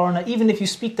you're a foreigner. Even if you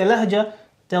speak the lahja,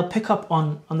 they'll pick up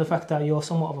on the fact that you're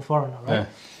somewhat of a foreigner, right?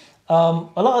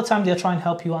 A lot of the time, they'll try and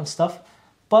help you and stuff.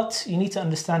 But you need to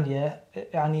understand,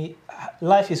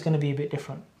 life is going to be a bit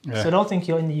different. So don't think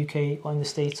you're in the UK or in the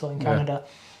States or in Canada.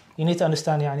 You need to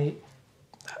understand,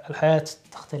 الحياة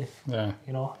تختلف.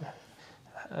 You know,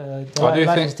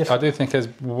 I do think as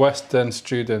Western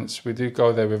students, we do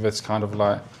go there with this kind of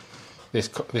like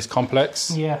this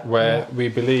complex where we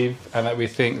believe and that we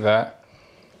think that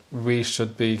we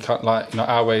should be like, you know,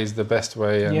 our way is the best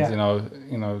way, and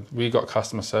you know we got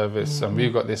customer service and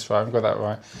we've got this right, we've got that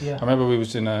right. I remember we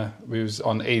was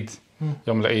on Eid,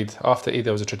 Yom al-Eid. After Eid,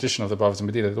 there was a tradition of the brothers in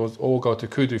Medina. They would all go to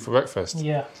Kudu for breakfast.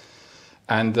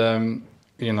 And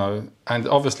you know, and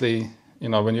obviously, you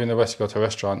know, when you're in the West, you go to a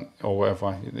restaurant or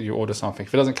whatever, you order something.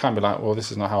 If it doesn't come, be like, well, this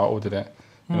is not how I ordered it.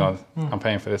 You know, I'm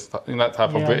paying for this. You know, that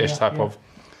type of British type of.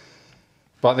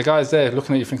 But the guy's there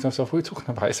looking at you, thinking to himself, what are you talking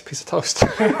about? It's a piece of toast.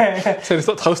 So it's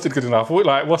not toasted good enough.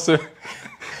 Like, what's the...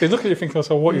 He's looking at you thinking to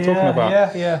himself, what are you talking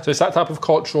about? So it's that type of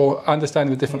cultural,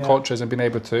 understanding the different cultures and being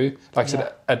able to, like I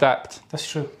said, adapt. That's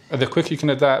true. And the quicker you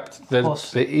can adapt,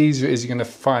 the easier it is you're going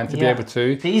to find to be able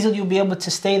to... The easier you'll be able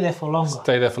to stay there for longer.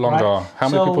 Right? How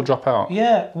many people drop out?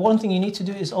 One thing you need to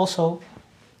do is also,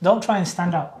 don't try and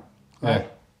stand out. Right?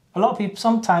 A lot of people,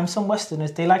 sometimes, some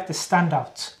Westerners, they like to stand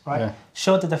out, right?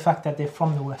 Show to the fact that they're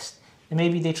from the West. And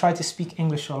maybe they try to speak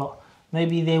English a lot.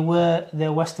 Maybe they wear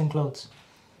their Western clothes.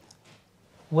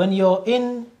 When you're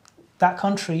in that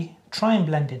country, try and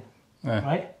blend in,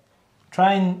 right?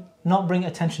 Try and not bring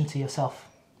attention to yourself,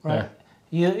 right?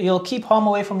 You'll keep harm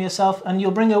away from yourself, and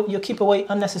you'll keep away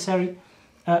unnecessary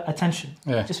attention.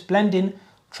 Just blend in.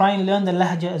 Try and learn the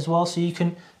lahja as well, so you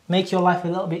can make your life a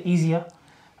little bit easier.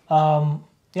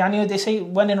 They say,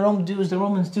 when in Rome, do as the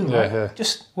Romans do, right?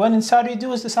 Just when in Saudi,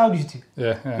 do as the Saudis do.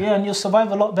 And you'll survive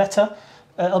a lot better.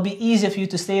 It'll be easier for you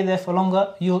to stay there for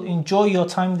longer. You'll enjoy your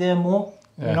time there more,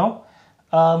 you know.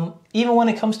 Even when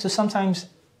it comes to sometimes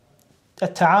a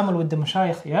ta'amul with the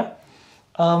mashayikh,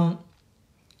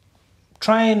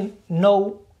 try and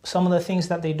know some of the things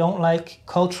that they don't like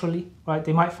culturally, right?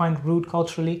 They might find rude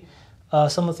culturally.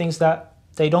 Some of the things that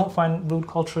they don't find rude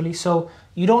culturally, so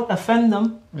you don't offend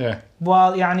them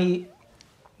while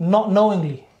not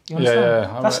knowingly. You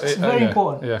understand? That's very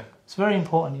important. It's very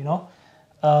important, you know.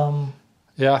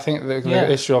 I think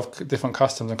the issue of different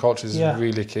customs and cultures is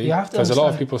really key. Because a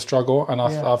lot of people struggle, and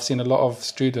I've seen a lot of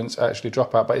students actually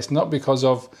drop out, but it's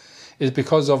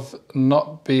because of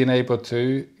not being able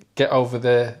to get over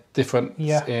the difference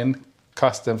in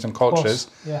customs and cultures,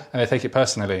 and they take it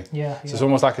personally. So it's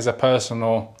almost like it's a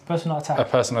personal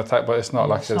attack, but it's not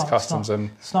like it's customs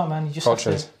and it's not, man. You just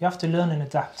cultures. you have to learn and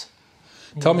adapt.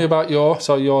 Tell me about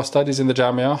your studies in the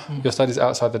Jamia, your studies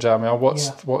outside the Jamia.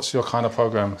 What's your kind of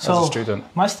program as a student?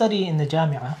 My study in the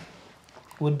Jamia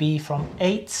would be from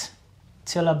 8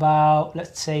 till about,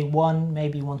 let's say, 1,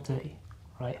 maybe 1:30,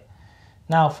 right?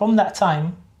 Now, from that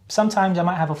time, sometimes I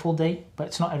might have a full day, but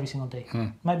it's not every single day.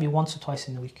 It might be once or twice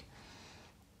in the week.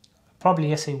 Probably,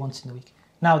 let's say, once in the week.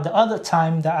 Now, the other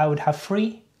time that I would have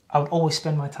free, I would always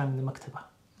spend my time in the maktaba.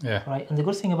 Right? And the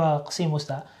good thing about Qassim was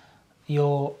that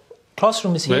your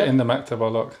classroom is here. We're in the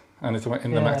maktaba, look. And it's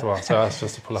in the maktaba, so that's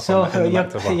just to pull up on the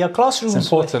maktaba. Your classroom is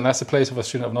important. That's the place of a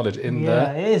student of knowledge, in the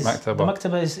maktaba. The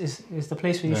maktaba is the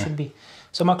place where you should be.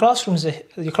 So your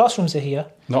classrooms are here.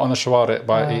 Not on the shawarit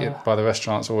by the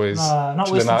restaurants, always.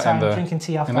 Not wasting time drinking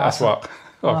tea after in the aswaq.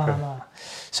 Okay. No.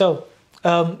 So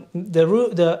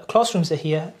the classrooms are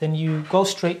here. Then you go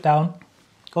straight down,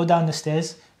 go down the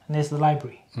stairs, and there's the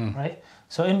library, right?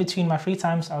 So in between my free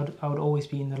times, I would always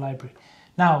be in the library.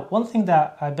 Now, one thing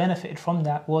that I benefited from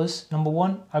that was, number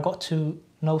one, I got to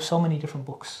know so many different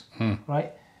books,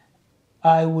 right?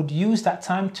 I would use that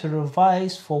time to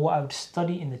revise for what I would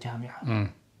study in the Jamia,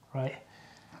 right?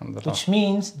 Which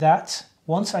means that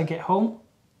once I get home,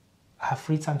 I have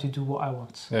free time to do what I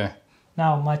want.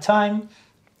 Now, my time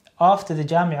after the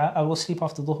Jamia, I will sleep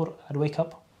after Dhuhr. I'd wake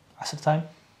up, Asr time.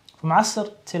 From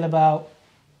Asr till about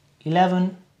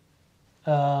 11,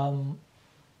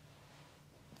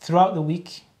 throughout the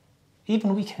week,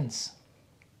 even weekends,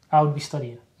 I would be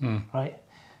studying, right?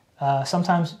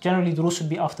 Sometimes, generally, durus would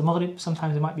be after Maghrib.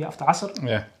 Sometimes it might be after Asr.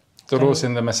 Durus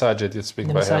in the masajid, you'd speak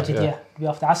about here. It would be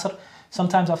after Asr.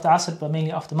 Sometimes after Asr, but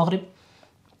mainly after Maghrib.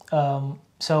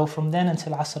 So from then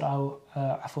until Asr,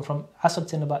 from Asr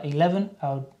till about 11,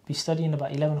 I would be studying.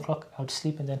 About 11 o'clock, I would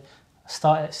sleep and then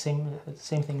start at same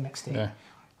thing next day.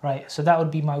 Right, so that would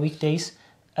be my weekdays.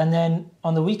 And then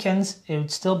on the weekends, it would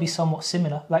still be somewhat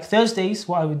similar. Like Thursdays,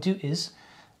 what I would do is,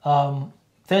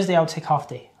 Thursday I would take half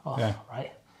day off,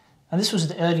 right? And this was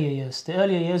the earlier years. The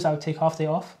earlier years, I would take half day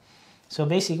off. So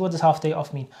basically, what does half day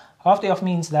off mean? Half day off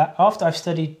means that after I've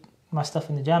studied my stuff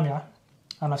in the Jamia,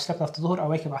 and I've slept after Dhuhr, I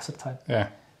wake up Asr time.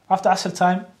 After Asr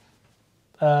time,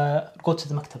 go to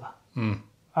the maktaba.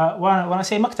 When I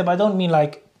say maktaba, I don't mean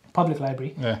like public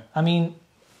library. I mean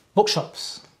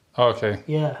bookshops.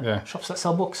 Shops that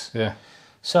sell books.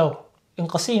 So in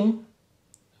Qassim,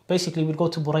 basically we'd go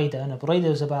to Buraida, and Buraida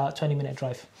is about a 20-minute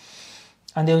drive.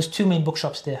 And there was 2 main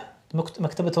bookshops there,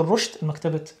 Maktabat al-Rushd and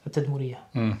Maktabat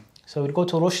al-Tadmuriyah. So we'd go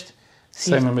to Rushd.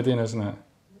 Same in Medina, isn't it?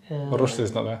 Rushd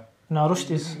is not there. No,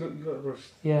 Rushd is...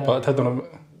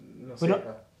 But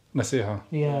Nasiha.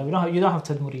 You don't have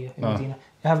Tadmuriyah in Medina.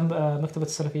 You have Maktabat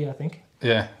al-Salafiyah, I think.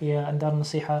 And Dar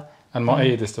Nasiha. And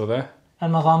Mu'ayyid is still there.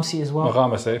 And Maghamsi as well.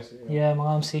 Maghamsi? Yeah,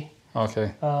 Maghamsi.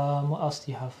 Okay. What else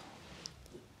do you have?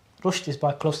 Rushd is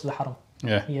close to the Haram.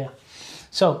 Yeah.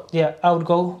 So, I would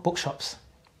go bookshops.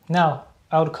 Now,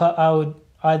 I would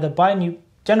either buy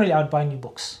generally I would buy new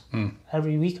books.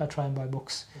 Every week I try and buy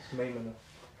books. It's Maymana.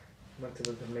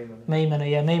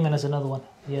 Maymana is another one.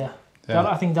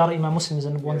 I think Dar Imam Muslim is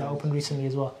one that opened recently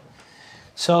as well.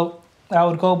 So, I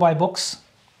would go buy books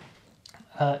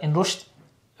in Rushd.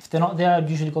 If they're not there, I'd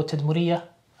usually go to Tadmuriyah,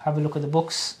 have a look at the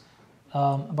books,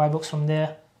 buy books from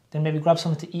there, then maybe grab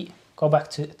something to eat, go back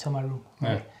to my room.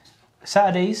 Right?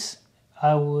 Saturdays,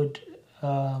 I would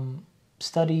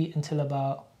study until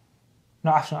about...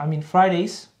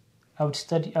 Fridays, I would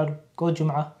study. I would go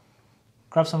Jum'ah,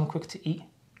 grab something quick to eat,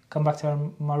 come back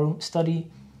to my room,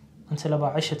 study until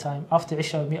about Isha time. After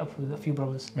Isha, I would meet up with a few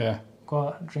brothers. Go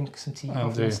out, drink some tea,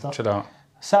 and stuff. Chill out.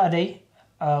 Saturday,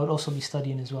 I would also be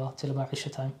studying as well till about Isha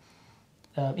time.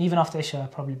 Even after Isha,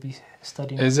 I'd probably be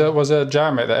studying. Was there a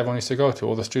Jami' that everyone used to go to?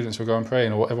 All the students would go and pray,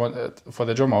 or everyone for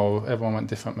the Jummah, or everyone went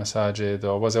different masajid,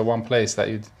 or was there one place that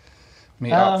you'd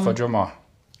meet up for Jummah?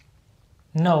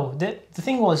 No, the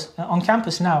thing was, on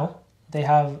campus now, they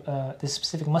have this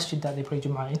specific masjid that they pray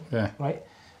Jummah in, right?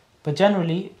 But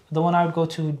generally, the one I would go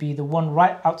to would be the one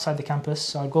right outside the campus,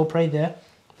 so I'd go pray there.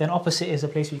 Then opposite is a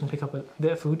place where you can pick up a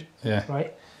bit of food,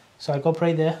 right? So I'd go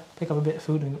pray there, pick up a bit of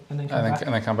food, and then come back.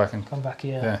 And then come back. Come back,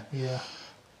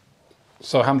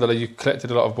 So alhamdulillah, you collected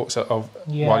a lot of books while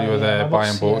you were there,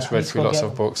 buying books, read through lots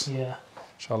of books.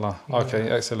 Inshallah. Okay,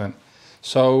 excellent.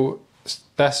 So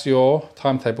that's your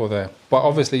timetable there. But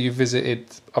obviously you visited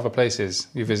other places.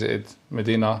 You visited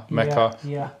Medina, Mecca.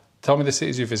 Tell me the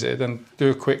cities you visited and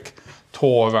do a quick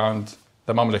tour around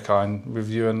the Mamlaka and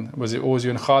review. And was it always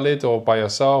you and Khalid or by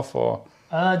yourself or?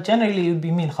 Generally, it would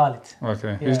be me and Khalid.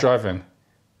 Okay. Yeah. Who's driving?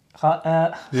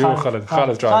 You or Khalid?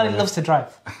 Khalid's driving. Khalid loves to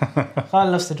drive.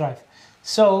 Khalid loves to drive.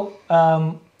 So,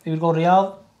 we would go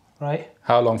Riyadh, right?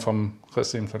 How long from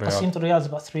Qassim to Riyadh? Qassim to Riyadh is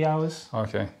about 3 hours.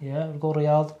 Okay. Yeah, we'd go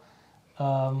Riyadh.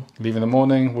 Leave in the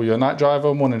morning. Were you a night driver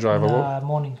or morning driver?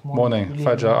 Morning.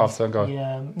 Fajr after and go?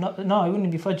 Yeah. No, it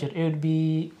wouldn't be Fajr. It would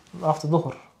be after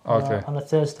Dhuhr. Okay. On a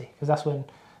Thursday, because that's the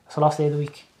last day of the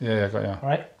week. Yeah, got you.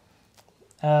 Right?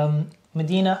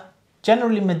 Medina.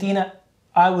 Generally, Medina,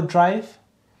 I would drive,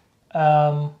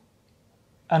 and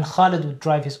Khalid would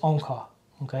drive his own car.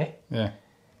 Okay? Yeah.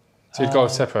 So you'd go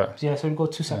separate? Yeah, so we'd go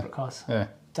 2 separate cars. Yeah.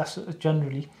 That's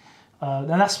generally.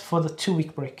 And that's for the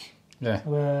 2-week break. Yeah.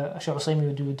 Where Shaykh Husaymi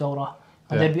would do a dawrah.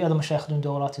 And there'd be other mashayikh doing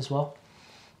dawrat as well.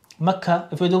 Mecca,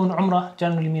 if we're doing Umrah,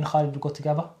 generally me and Khalid would go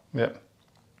together. Yeah.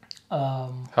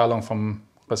 How long from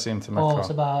Qassim to Mecca? Oh, it's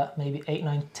about maybe 8,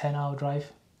 9, 10 hour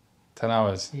drive. 10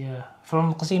 hours? Yeah.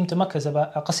 From Qassim to Mecca is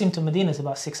about, Qassim to Medina is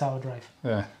about 6 hour drive.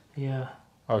 Yeah. Yeah.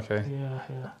 Okay.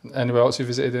 Yeah. Anywhere else you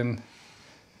visited in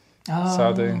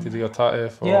Saudi? Did you go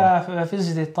Ta'if? Or? Yeah, I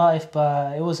visited Ta'if,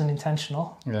 but it wasn't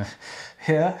intentional. Yeah.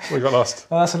 Yeah. We got lost.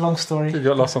 Well, that's a long story. You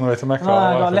got lost on the way to Mecca? No,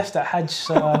 I got left at Hajj,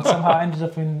 and somehow I ended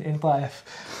up in Ta'if.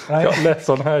 Right? Got left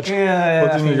on Hajj? Yeah.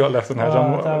 What do you mean you got left on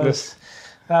Hajj?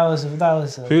 That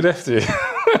was Who left you?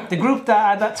 The group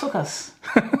that took us.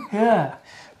 Yeah.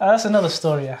 That's another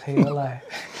story, actually.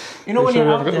 You know, when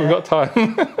you're out there, we've got time.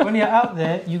 When you're out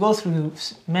there, you go through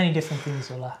many different things,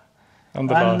 wallah.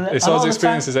 It's those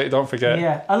experiences that you don't forget.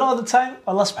 Yeah, a lot of the time,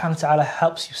 Allah subhanahu wa ta'ala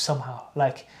helps you somehow.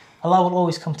 Like, Allah will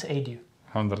always come to aid you.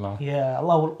 Alhamdulillah. Yeah,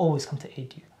 Allah will always come to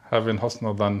aid you. Having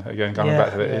husnal done, again, going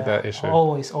back to that issue.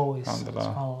 Always.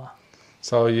 Alhamdulillah.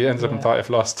 So you ended up in Ta'if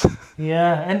lost.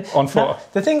 Yeah, and on foot.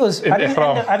 The thing was, I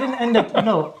didn't end up.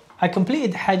 No, I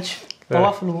completed Hajj,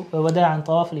 Tawaf al-Wada' and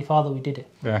Tawaf al-Ifada. We did it.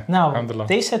 Yeah. Now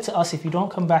they said to us, if you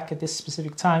don't come back at this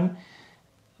specific time,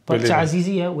 but to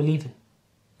Aziziyah, we're leaving.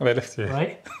 They left you.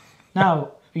 Right.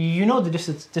 Now you know the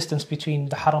distance between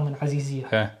the Haram and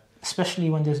Aziziyah. Yeah. Especially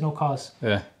when there's no cars.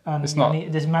 Yeah. And it's not.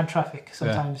 There's mad traffic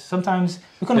sometimes. Yeah. Sometimes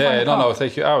we couldn't find a car. No, it'll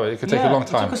take you an hour. It could take you a long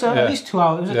time. It took us at least 2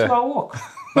 hours. It was a 2 hour walk.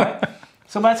 Right.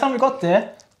 So by the time we got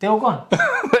there, they were gone.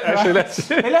 They actually left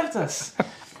you. They left us.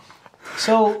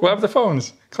 So what happened to the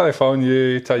phones? Can they phone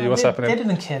you, tell you what's happening? They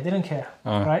didn't care.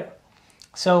 Right.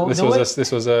 So this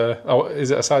was a. Oh,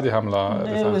 is it a Saudi Hamla?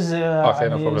 It was. Okay,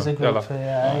 no problem. It was a group.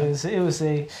 Yeah.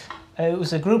 It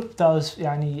was a group that was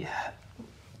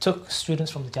took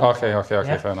students from the Jamia.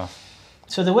 Okay, fair enough.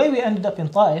 So the way we ended up in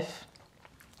Ta'if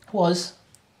was,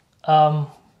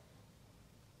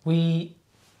 we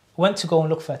went to go and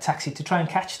look for a taxi to try and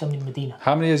catch them in Medina.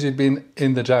 How many years you'd been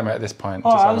in the Jamia at this point?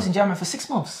 I was in Jamia for 6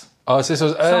 months. Oh, so this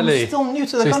was early. I'm still new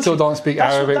to the country. You still don't speak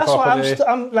Arabic properly. That's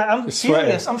why I'm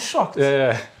furious. I'm shocked.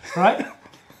 Yeah. Right?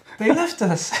 They left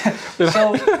us.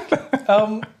 So,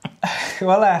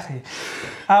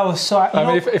 I was so. I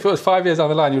mean, if it was 5 years down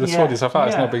the line, you would have sorted yourself out.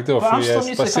 It's no big deal. A few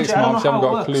years, but 6 months, you haven't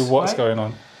got a clue what's going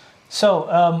on.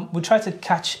 So we tried to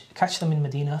catch them in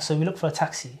Medina. So we looked for a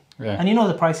taxi. Yeah. And you know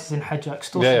the prices in Hajj are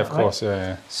extortionate. Yeah, of course,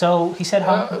 yeah. So he said,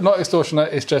 "How?" Not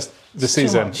extortionate. It's just the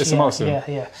season. It's the monsoon.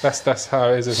 Yeah. That's how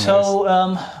it is, isn't it? So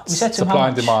we said to him, supply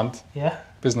and demand. Yeah.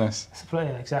 Business. Supply,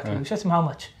 exactly. Yeah. We said to him, how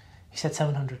much? He said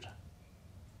 700.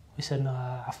 We said, no,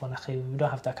 afwan akhi, we don't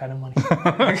have that kind of money.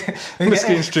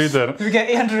 Miskin student. We get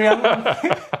 800 riyal.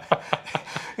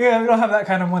 Yeah, we don't have that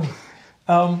kind of money.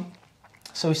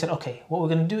 So we said, okay, what we're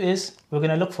going to do is we're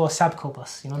going to look for a Sabco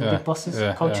bus, the big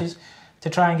buses, coaches, to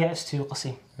try and get us to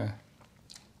Qassim. Yeah.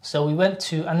 So we went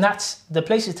to, and that's the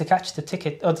places to catch the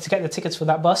ticket, or to get the tickets for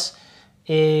that bus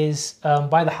is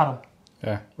by the Haram.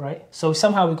 Yeah. Right? So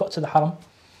somehow we got to the Haram.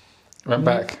 Went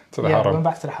back to the Haram. Yeah, went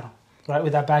back to the Haram, right,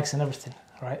 with our bags and everything.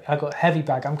 Right, I got a heavy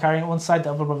bag. I'm carrying it one side,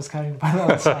 the other brother's carrying it by the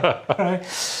other side. Right,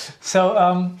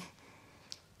 so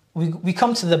we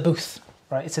come to the booth.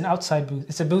 Right, it's an outside booth.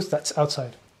 It's a booth that's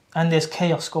outside, and there's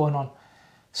chaos going on.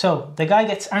 So the guy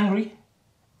gets angry,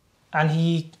 and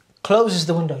he closes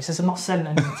the window. He says, "I'm not selling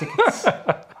any tickets."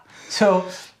 So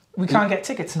we can't get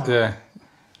tickets now. Yeah.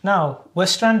 Now we're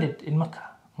stranded in Mecca.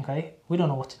 Okay, we don't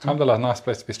know what to do. Alhamdulillah, nice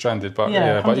place to be stranded, but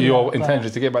but your intention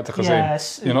is to get back to Qassim.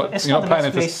 Yes, it's not the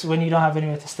best place when you don't have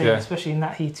anywhere to stay, especially in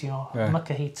that heat,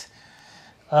 Mecca heat.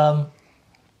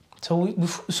 So we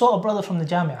saw a brother from the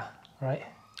Jamia, right?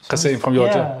 Qassim from your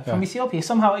Jamia? From Ethiopia.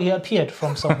 Somehow he appeared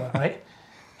from somewhere, right?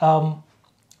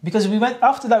 Because we went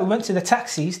to the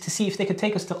taxis to see if they could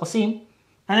take us to Qassim,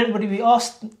 and everybody we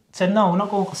asked said, no, we're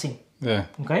not going to Qassim. Yeah.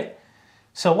 Okay?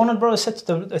 So one of the brothers said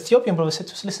to the Ethiopian brother said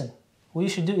to us, listen, what you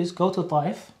should do is go to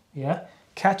Ta'if,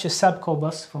 catch a Sabco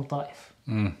bus from Ta'if.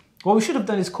 What we should have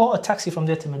done is call a taxi from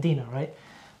there to Medina, right?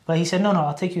 But he said, no,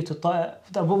 I'll take you to Ta'if.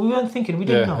 But we weren't thinking, we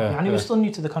didn't know. And he was still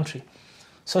new to the country.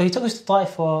 So he took us to Ta'if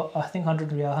for, I think, 100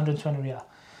 riyal, 120 riyal.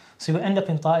 So we end up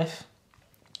in Ta'if,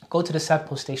 go to the Sad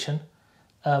Post station.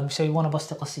 We say, we want a bus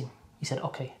to Qassim. He said,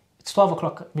 okay. It's 12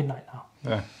 o'clock at midnight now.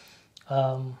 Yeah.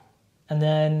 And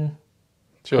then...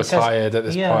 So you're tired at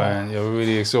this point. You're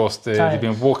really exhausted. Tired. You've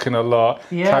been walking a lot,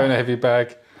 carrying a heavy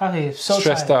bag. Okay, so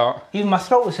stressed tired. out. Even my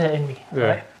throat was hurting me,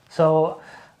 right? So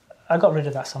I got rid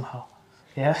of that somehow.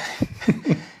 Yeah.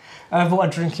 I bought a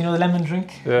drink, the lemon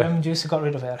drink, lemon juice. I got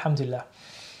rid of it, alhamdulillah.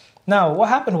 Now, what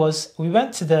happened was we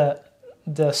went to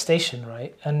the station,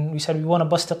 right? And we said, we want a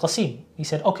bus to Qassim. He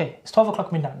said, okay, it's 12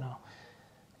 o'clock midnight now.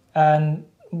 And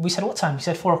we said, what time? He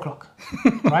said, 4 o'clock,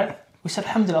 right? We said,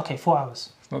 alhamdulillah, okay, 4 hours.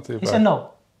 It's not too bad. He said,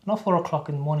 no, not 4 o'clock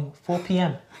in the morning, 4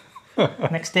 p.m.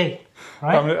 next day,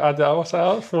 right? What's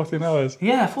that, 14 hours?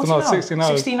 Yeah, 14 hours. 16 hours.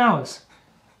 16 hours.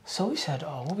 So we said,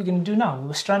 what are we going to do now? We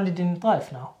were stranded in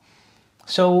Taif now.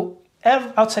 So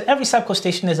outside every Sabco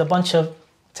station, there's a bunch of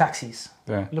taxis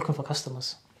looking for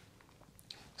customers.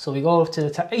 So we go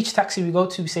to each taxi we go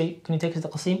to, we say, can you take us to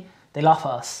Qassim? They laugh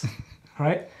at us,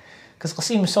 right? Because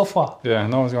Qassim is so far. Yeah,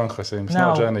 no one's going to Qassim. It's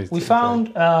not a journey. We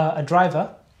found a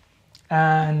driver,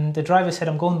 and the driver said,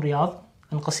 I'm going Riyadh,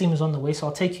 and Qassim is on the way, so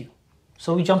I'll take you.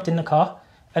 So we jumped in the car,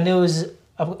 and there was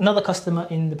another customer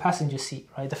in the passenger seat,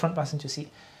 right, the front passenger seat.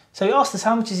 So he asked us,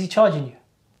 how much is he charging you?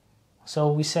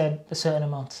 So we said a certain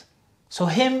amount. So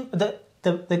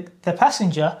the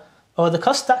passenger, or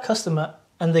that customer,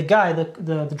 and the guy,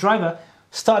 the driver,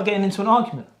 started getting into an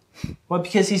argument, right?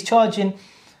 Because he's charging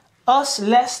us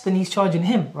less than he's charging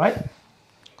him, right?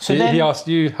 So then, he asked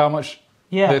you how much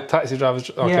the taxi driver...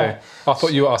 Okay, I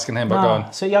thought you were asking him, but go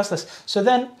on. So he asked us. So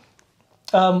then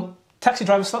taxi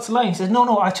driver starts lying. He says,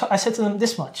 no, I said to them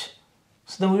this much.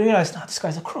 So then we realised, this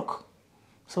guy's a crook.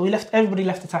 So everybody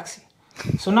left the taxi.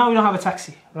 So now we don't have a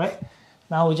taxi, right?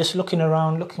 Now we're just looking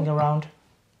around.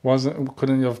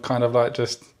 Couldn't you have kind of like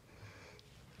just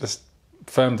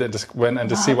firmed it, just went and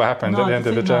just see what happened at the end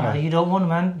of the journey? No, you don't want,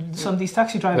 man. Some of these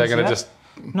taxi drivers... They're going to just...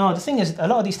 No, the thing is, a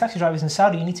lot of these taxi drivers in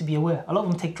Saudi, you need to be aware, a lot of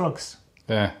them take drugs.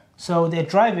 Yeah. So they're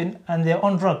driving and they're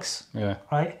on drugs. Yeah.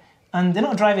 Right? And they're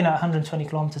not driving at 120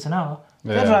 kilometers an hour.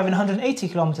 They're driving 180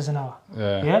 kilometers an hour.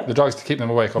 Yeah. The drugs to keep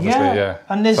them awake, obviously,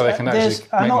 And there's, so they can actually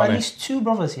I know make money. At least 2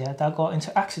 brothers here that got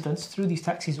into accidents through these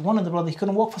taxis. One of the brothers, he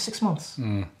couldn't walk for 6 months.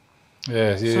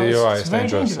 Yeah, so you're right, it's very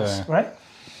dangerous, right?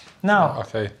 Now,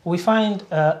 we find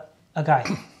a guy.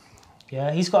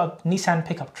 He's got a Nissan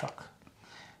pickup truck.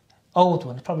 Old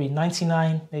one, probably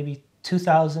 99, maybe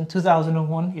 2000,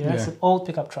 2001. It's an old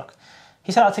pickup truck.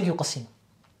 He said, I'll take you to Qassim.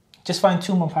 Just find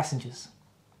 2 more passengers.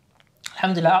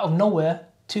 Alhamdulillah, out of nowhere,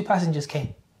 2 passengers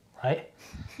came, right?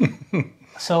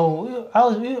 So I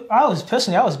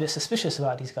was a bit suspicious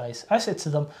about these guys. I said to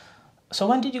them, so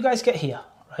when did you guys get here,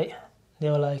 right? They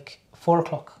were like, 4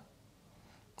 o'clock,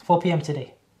 4 p.m.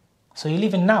 today. So you're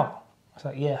leaving now? I was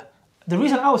like, yeah. The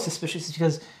reason I was suspicious is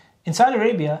because in Saudi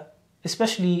Arabia,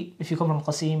 especially if you come from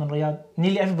Qassim and Riyadh,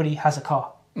 nearly everybody has a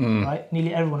car, right?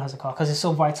 Nearly everyone has a car because it's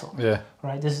so vital,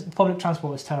 right? Public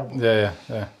transport is terrible.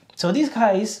 Yeah. So these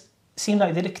guys seem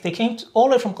like they came all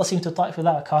the way from Qassim to Taif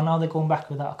without a car. Now they're going back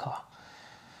without a car.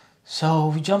 So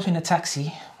we jump in a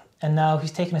taxi, and now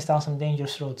he's taking us down some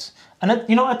dangerous roads. And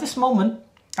at this moment,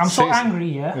 I'm so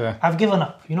angry. I've given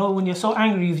up. When you're so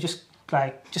angry, you've just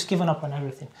given up on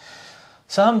everything.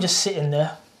 So I'm just sitting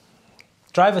there.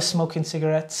 Driver's smoking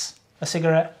a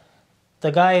cigarette.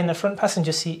 The guy in the front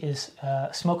passenger seat is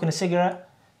smoking a cigarette.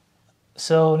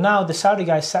 So now the Saudi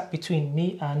guy sat between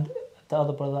me and the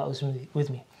other brother that was with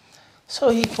me. So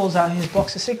he pulls out his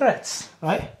box of cigarettes,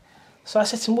 right? So I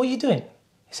said to him, what are you doing?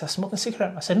 He said, smoking a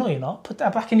cigarette. I said, no, you're not. Put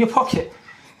that back in your pocket.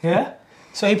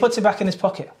 So he puts it back in his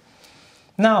pocket.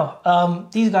 Now,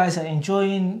 these guys are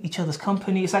enjoying each other's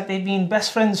company. It's like they've been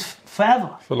best friends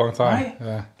forever. For a long time, right?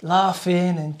 Yeah.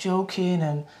 Laughing and joking,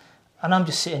 and I'm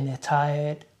just sitting there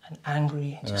tired and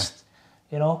angry,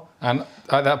 And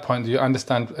at that point, do you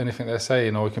understand anything they're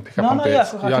saying, or you can pick up on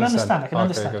bits? I can understand. I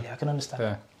can understand.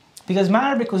 Yeah. Because my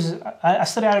Arabic was, I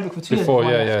studied Arabic for 2 years. Before,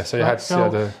 So you had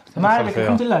the my Arabic,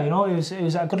 alhamdulillah, it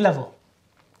was at a good level.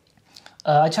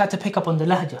 I just had to pick up on the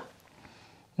lahja.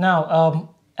 Now,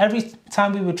 every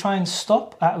time we would try and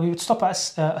stop, we would stop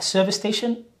at a service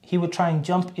station. He would try and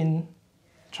jump in,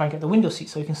 try and get the window seat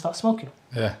so he can start smoking.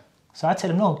 Yeah. So I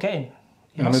tell him, no, get in.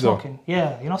 You're not smoking.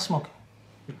 Yeah, you're not smoking.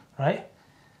 Right?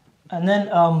 And then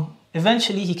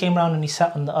eventually he came around and he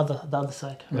sat on the other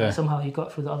side. Right? Somehow he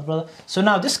got through the other brother. So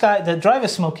now this guy, the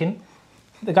driver's smoking,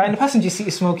 The guy in the passenger seat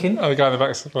is smoking. Oh, the guy in the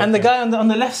back is smoking. And the guy on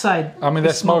the left side. I mean,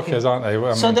 they're is smoking. smokers, aren't they?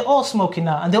 Well, I So mean, they're all smoking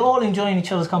now, and they're all enjoying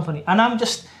each other's company. And I'm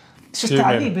just, it's just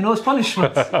Fuming. ta'aleeb, you know, it's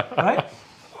punishment, right?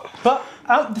 But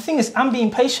the thing is, I'm being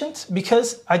patient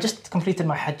because I just completed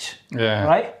my Hajj, yeah.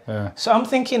 right? Yeah. So I'm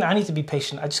thinking I need to be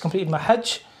patient. I just completed my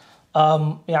Hajj.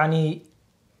 يعني,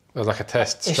 It was like a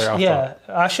test straight after. yeah,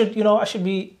 I should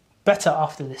be better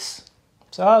after this.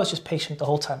 So I was just patient the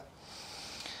whole time.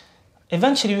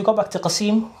 Eventually, we got back to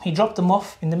Qassim. He dropped them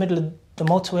off in the middle of the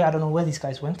motorway. I don't know where these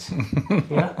guys went.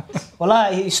 Yeah.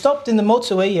 Well, he stopped in the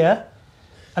motorway, yeah.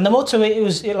 And the motorway, it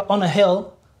was on a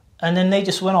hill. And then they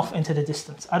just went off into the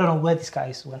distance. I don't know where these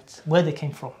guys went, where they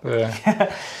came from. Yeah.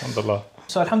 Alhamdulillah.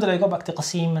 So Alhamdulillah, I got back to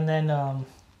Qassim. And then,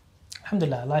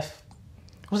 Alhamdulillah, life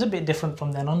was a bit different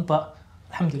from then on. But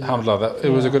Alhamdulillah. Alhamdulillah. It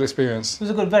was a good experience. It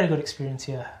was a very good experience,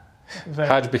 yeah.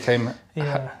 Hajj became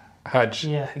Hajj.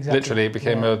 Yeah, exactly. Literally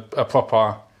became a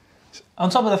proper... On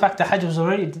top of the fact that Hajj was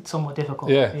already somewhat difficult.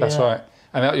 Yeah, that's right.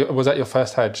 And was that your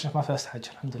first Hajj? That's my first Hajj,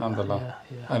 Alhamdulillah. Alhamdulillah.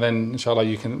 Yeah. And then, inshallah,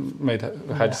 you can made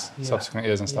Hajj subsequent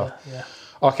years and stuff. Yeah.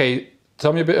 Okay,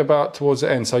 tell me a bit about towards the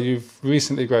end. So you've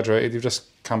recently graduated, you've just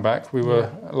come back. We were,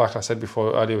 like I said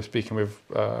before, earlier, we were speaking with,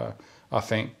 I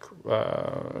think,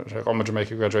 Omar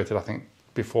Jamaica graduated, I think,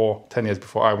 10 years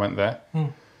before I went there.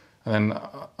 And then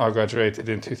I graduated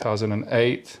in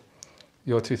 2008,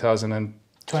 you're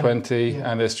 2020,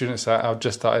 and there's students that have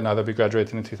just started now, they'll be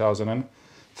graduating in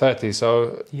 2030.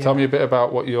 So tell me a bit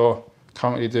about what you're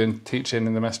currently doing, teaching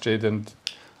in the masjid, and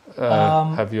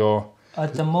have your...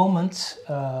 At the moment...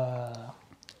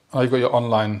 you've got your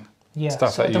online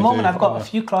stuff so that at you the moment do I've got online. a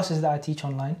few classes that I teach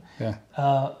online. Yeah.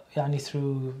 Yani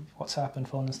through WhatsApp and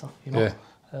phone and stuff, you know.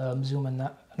 Zoom and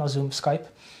that. Not Zoom, Skype.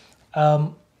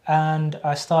 And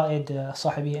I started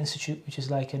Sahibiya Institute, which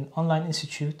is like an online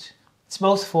institute. It's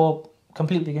both for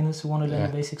complete beginners who want to learn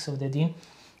the basics of their deen.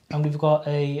 And we've got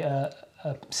a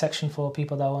section for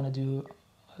people that want to do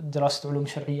دراسة علوم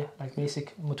شرعية, like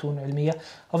basic متون علمية.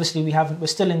 Obviously we're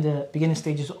still in the beginning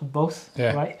stages of both,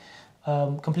 right?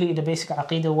 Completed the basic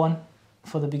Aqidah one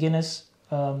for the beginners.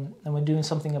 And we're doing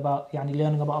something about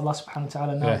learning about Allah subhanahu wa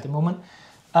ta'ala now at the moment.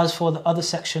 As for the other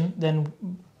section, then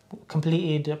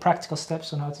completed practical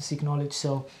steps on how to seek knowledge.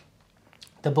 So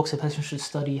the books a person should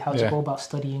study, how to go about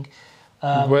studying.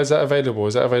 Where's that available?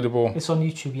 Is that available? It's on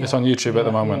YouTube, It's on YouTube at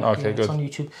the moment. Okay, good. It's on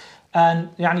YouTube.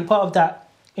 And part of that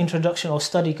introduction or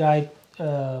study guide,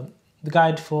 the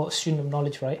guide for a student of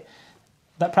knowledge, right?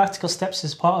 That practical steps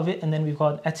is part of it. And then we've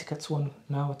got an etiquettes one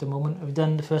now at the moment. We've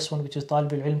done the first one, which is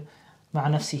طالب العلم مع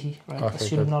نفسه, right? Okay, a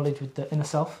student of knowledge with the inner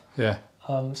self. Yeah.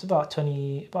 It's about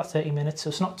 30 minutes, so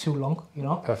it's not too long, you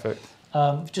know. Perfect.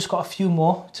 We've just got a few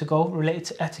more to go related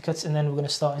to etiquettes, and then we're going to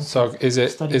start into So is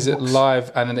it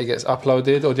live and then it gets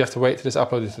uploaded, or do you have to wait till it's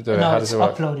uploaded to do it? No, How it's does it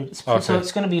work? uploaded. So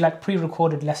it's going to be like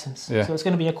pre-recorded lessons. Yeah. So it's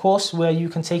going to be a course where you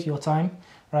can take your time,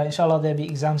 right? Inshallah, there'll be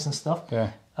exams and stuff.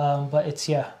 Yeah. But it's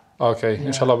Okay.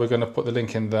 Inshallah, we're going to put the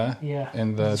link in there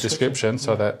in the description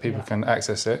so that people can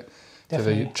access it.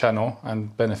 Definitely. To the channel and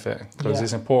benefit, because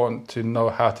it's important to know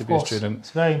how to be a student.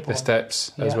 It's very important. The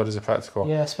steps as well as the practical.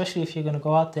 Yeah, especially if you're going to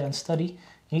go out there and study,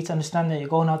 you need to understand that you're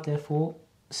going out there for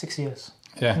 6 years.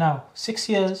 Yeah. Now, 6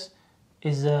 years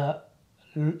is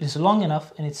long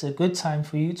enough, and it's a good time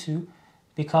for you to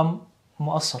become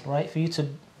mu'assal, right? For you to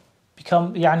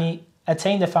become,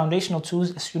 attain the foundational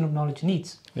tools a student of knowledge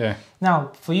needs. Yeah.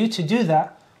 Now, for you to do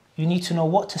that, you need to know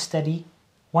what to study,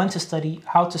 when to study,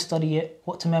 how to study it,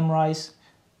 what to memorize,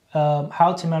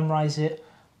 how to memorize it.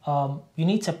 You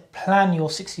need to plan your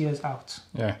 6 years out.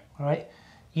 Yeah. All right.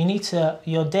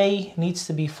 Your day needs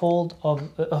to be filled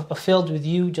with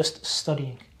you just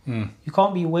studying. You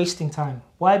can't be wasting time.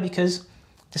 Why? Because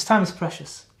this time is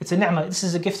precious. It's a ni'mah. This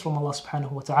is a gift from Allah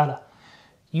subhanahu wa ta'ala.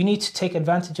 You need to take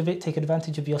advantage of it. Take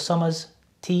advantage of your summers.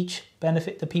 Teach,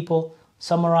 benefit the people,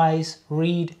 summarize,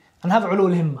 read, and have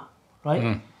ulul himmah.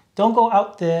 Right. Don't go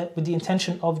out there with the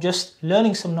intention of just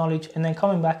learning some knowledge and then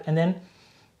coming back and then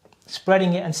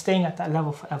spreading it and staying at that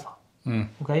level forever.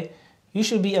 Okay? You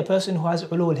should be a person who has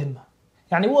ulul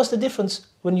himmah. What's the difference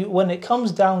when it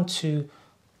comes down to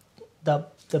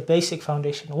the basic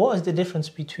foundation? What is the difference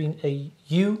between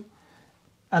you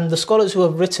and the scholars who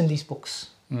have written these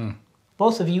books?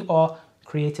 Both of you are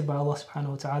created by Allah subhanahu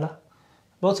wa ta'ala.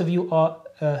 Both of you are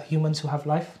humans who have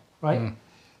life, right?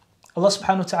 Allah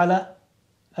subhanahu wa ta'ala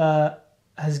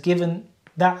has given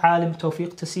that alim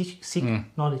tawfiq to seek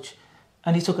knowledge,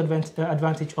 and he took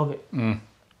advantage of it,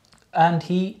 and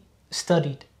he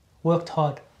studied, worked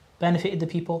hard, benefited the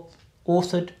people,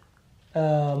 authored,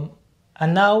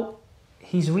 and now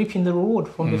he's reaping the reward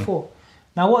from before.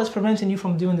 Now, what is preventing you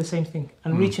from doing the same thing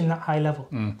and reaching that high level?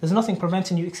 There's nothing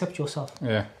preventing you except yourself.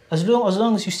 Yeah. As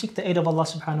long as you seek the aid of Allah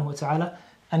subhanahu wa ta'ala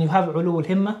and you have ulu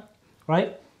al-himma,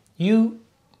 right? You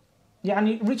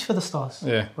reach for the stars.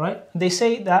 Yeah. Right? They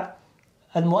say that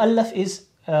al-mu'allaf is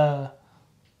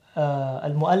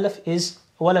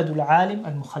waladul alim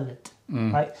al-mukhallad.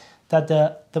 Right? That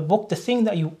the book, the thing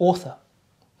that you author,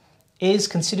 is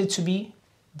considered to be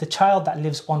the child that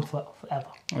lives on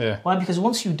forever. Yeah. Why? Because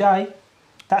once you die,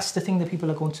 that's the thing that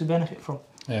people are going to benefit from.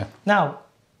 Yeah. Now,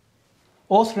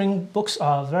 authoring books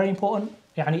are very important.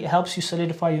 It helps you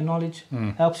solidify your knowledge,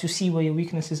 helps you see where your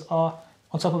weaknesses are.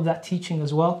 On top of that, teaching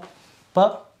as well.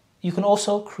 But you can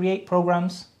also create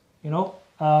programs,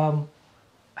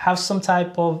 have some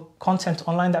type of content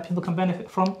online that people can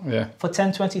benefit from for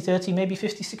 10, 20, 30, maybe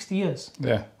 50, 60 years.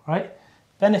 Yeah. Right?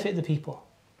 Benefit the people.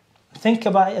 Think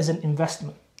about it as an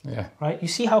investment. Yeah. Right? You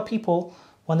see how people,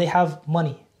 when they have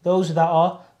money, those that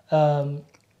are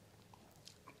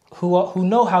who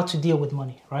know how to deal with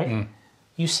money, right?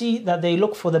 You see that they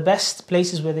look for the best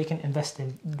places where they can invest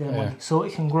in their money so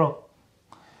it can grow.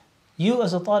 You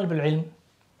as a talib al-ilm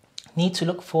need to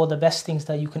look for the best things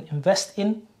that you can invest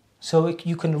in so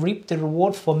you can reap the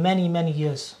reward for many, many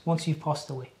years once you've passed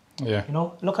away. Yeah.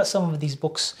 Look at some of these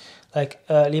books like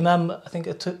Imam, I think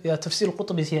Tafsir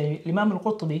al-Qurtubi is here. Imam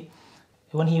al-Qurtubi,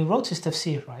 when he wrote his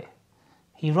tafsir, right?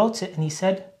 He wrote it and he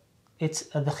said, it's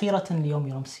ذخيرة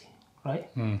ليوم رمسي, right?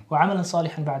 وعملا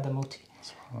صالحا بعد موتي.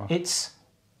 It's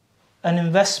an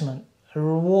investment, a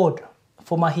reward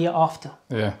for my hereafter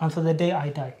and for the day I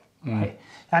die. Right?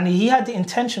 And he had the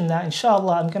intention that,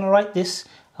 inshallah, I'm going to write this,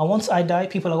 and once I die,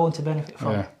 people are going to benefit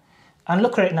from it. And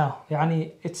look at it now.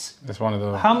 It's one of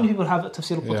the... How many people have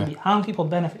Tafsir al-Qurtubi? How many people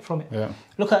benefit from it? Yeah.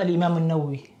 Look at Imam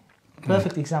al-Nawawi.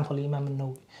 Perfect example, Imam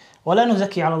al-Nawawi. وَلَا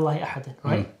نُزَكِّي عَلَى اللَّهِ أَحَدًا,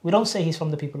 right? We don't say he's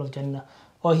from the people of Jannah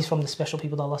or he's from the special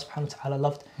people that Allah subhanahu wa ta'ala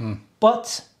loved.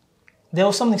 But there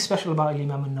was something special about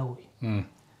Imam al-Nawawi.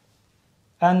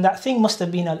 And that thing must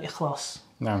have been al-ikhlas.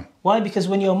 No. Why? Because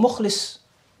when you're mukhlis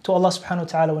to Allah subhanahu wa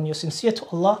ta'ala, when you're sincere to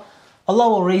Allah, Allah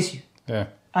will raise you. Yeah.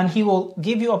 And He will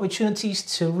give you opportunities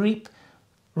to reap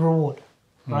reward,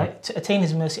 right? To attain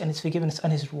His mercy and His forgiveness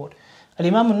and His reward.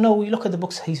 Al-Imam al-Nawawi, look at the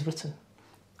books he's written.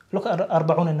 Look at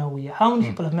Arba'un al-Nawawiyya. How many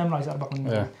people have memorized Arba'un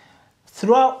al-Nawawiyya?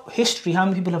 Throughout history, how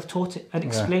many people have taught it and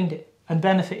explained it and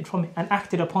benefited from it and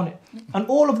acted upon it? And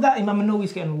all of that, Imam al-Nawawi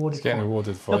is getting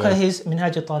rewarded for. Look at his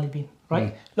Minhaj al-Talibin,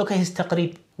 right? Look at his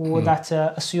Taqrib that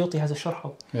As-Suyuti has a sharh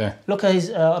of. Look at his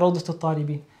Rawdat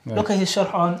al-Talibin. Look at his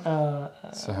sharh on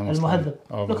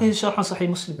Al-Muhadhab. Look at his sharh on Sahih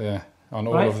Muslim. Yeah, on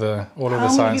all of the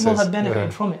sciences. How many people have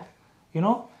benefited from it?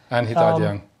 And he died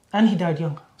young. And he died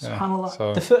young. SubhanAllah.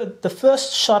 So the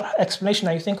first sharh explanation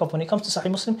that you think of when it comes to Sahih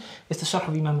Muslim is the sharh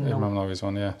of Imam al-Nawawi. Imam Nawawi's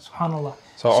one, yeah. SubhanAllah.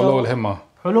 So Ulu al-Himma.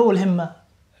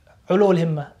 Ulu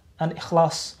al-Himma and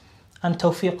ikhlas and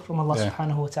tawfiq from Allah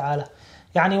subhanahu wa ta'ala.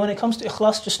 When it comes to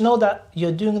ikhlas, just know that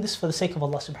you're doing this for the sake of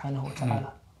Allah subhanahu wa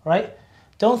ta'ala. Right?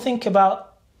 Don't think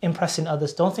about impressing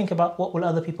others. Don't think about what will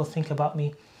other people think about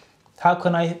me. How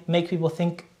can I make people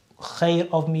think khair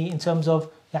of me in terms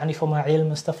of for my ilm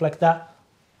and stuff like that.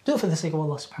 Do it for the sake of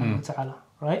Allah subhanahu wa ta'ala,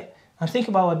 right? And think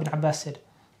about what Ibn Abbas said.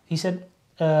 He said,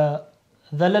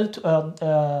 ذللت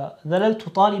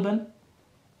طالبا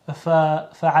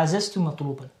فعززت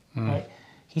مطلوبا. Right?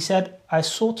 He said, I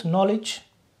sought knowledge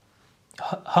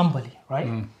humbly, right?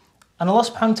 And Allah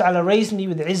subhanahu wa ta'ala raised me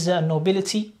with izzah and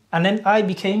nobility, and then I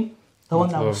became the one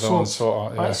that was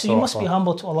sought. Right? So you must be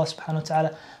humble to Allah subhanahu wa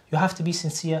ta'ala. You have to be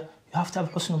sincere. You have to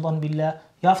have husn al-dhan billah.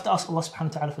 You have to ask Allah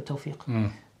subhanahu wa ta'ala for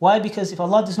tawfiq. Why? Because if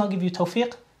Allah does not give you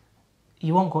tawfiq,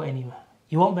 you won't go anywhere.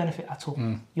 You won't benefit at all.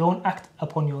 You won't act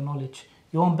upon your knowledge.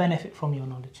 You won't benefit from your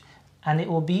knowledge. And it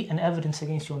will be an evidence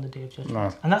against you on the Day of Judgment.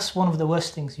 No. And that's one of the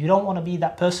worst things. You don't want to be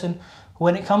that person who,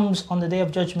 when it comes on the Day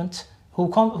of Judgment, who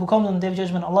comes on the Day of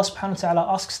Judgment, Allah subhanahu wa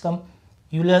ta'ala asks them,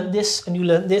 you learned this, and you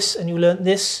learned this, and you learned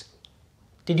this.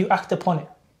 Did you act upon it?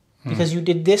 Because you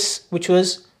did this, which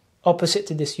was opposite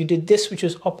to this. You did this, which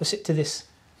was opposite to this.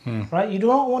 Right? You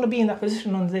don't want to be in that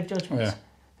position on the Day of Judgment. Yeah.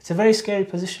 It's a very scary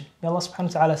position. May Allah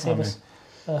subhanahu wa ta'ala save us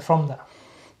from that.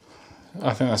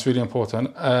 I think that's really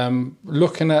important.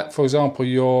 Looking at, for example,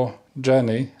 your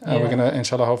journey, we're going to,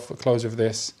 inshallah, close with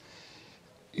this.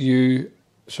 You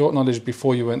sought knowledge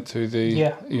before you went to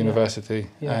the university,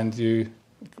 and you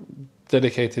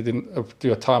dedicated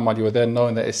your time while you were there,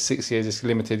 knowing that it's 6 years, it's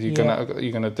limited. You're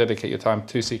going to dedicate your time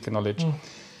to seeking knowledge,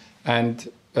 and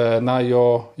now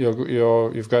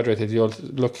you've graduated. You're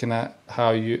looking at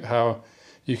how you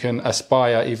can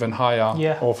aspire even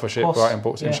higher authorship, writing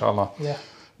books, inshallah.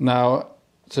 Now,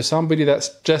 So somebody that's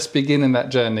just beginning that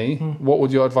journey, what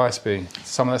would your advice be?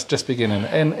 Someone that's just beginning.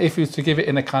 And if you to give it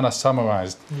in a kind of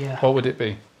summarized, what would it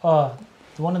be?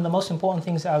 One of the most important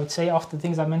things I would say after the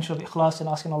things I mentioned of ikhlas and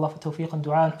asking Allah for tawfiq and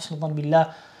dua and husn dhan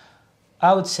billah,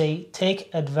 I would say take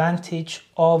advantage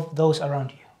of those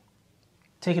around you.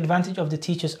 Take advantage of the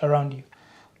teachers around you.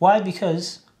 Why?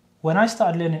 Because when I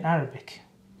started learning Arabic,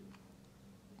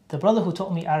 the brother who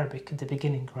taught me Arabic at the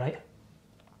beginning, right?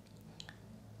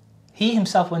 He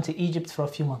himself went to Egypt for a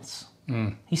few months.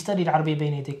 He studied Arabiya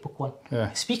Bayna Yadik Book 1.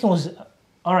 His speaking was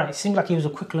alright, it seemed like he was a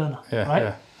quick learner,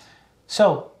 right?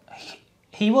 So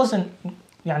he wasn't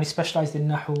specialized in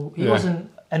Nahu. He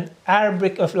wasn't an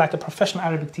Arabic of like a professional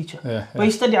Arabic teacher. But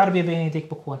he studied Arabiya Bayna Yadik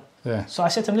Book 1. So I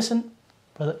said to him, listen,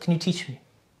 brother, can you teach me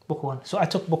Book 1? So I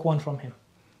took Book 1 from him.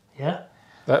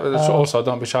 Also,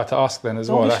 don't be shy to ask then as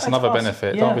well. That's another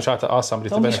benefit. Don't be shy to ask somebody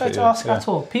to benefit you. Don't be shy to ask at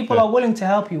all. People are willing to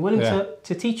help you, willing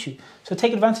to teach you. So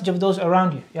take advantage of those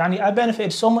around you. I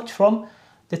benefited so much from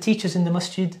the teachers in the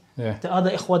masjid, the other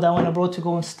ikhwa that went abroad to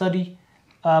go and study.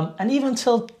 And even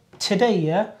till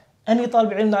today, any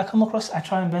talib ilm that I come across, I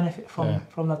try and benefit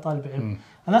from that talib ilm.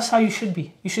 And that's how you should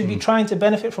be. You should be trying to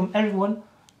benefit from everyone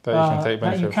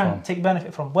that you can take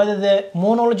benefit from. Whether they're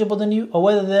more knowledgeable than you or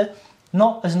whether they're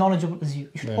not as knowledgeable as you.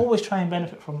 You should always try and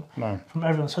benefit from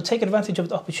everyone. So take advantage of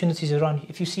the opportunities around you.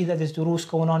 If you see that there's durus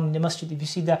going on in the masjid, if you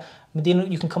see that Medina,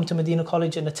 you can come to Madinah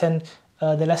College and attend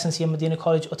the lessons here at Madinah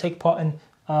College, or take part in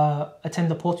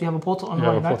attend the portal. You have a portal online.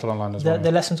 You have a portal online as well.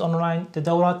 The lessons online, the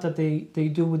dawrat that they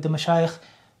do with the mashayikh.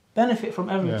 Benefit from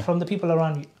everyone, from the people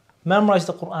around you. Memorize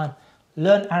the Quran,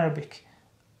 learn Arabic,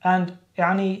 and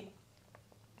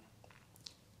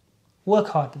work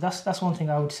hard. That's one thing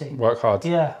I would say. Work hard.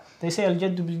 Yeah. They say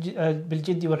الجد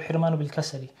بالجد والحرمان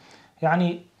بالكسل.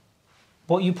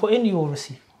 What you put in, you will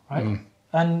receive, right?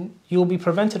 And you'll be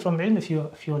prevented from ilm if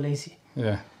you're lazy.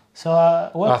 So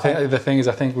I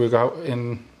think we go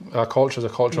in our culture is a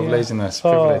culture of laziness,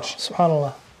 privilege.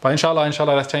 Subhanallah. But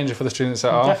inshallah, that's changing for the students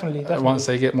that are. Definitely. Once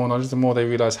they get more knowledge, the more they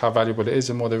realise how valuable it is,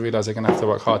 the more they realise they're going to have to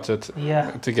work hard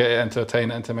to get it and to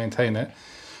attain it and to maintain it.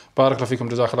 Barakallahu fikum,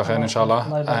 jazakallah khair,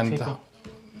 inshallah. And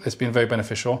it's been very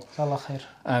beneficial.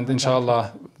 And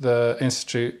inshallah, the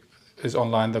institute is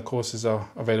online. The courses are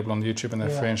available on YouTube and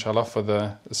they're free, inshallah, for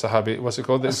the Sahabi. What's it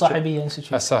called? The Sahabi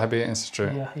Institute. Sahabi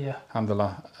Institute.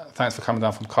 Alhamdulillah. Thanks for coming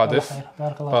down from Cardiff.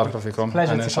 Barakallahu fikum.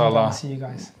 Pleasure and to come down and see you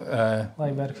guys.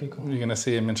 You're going to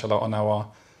see him, inshallah, on our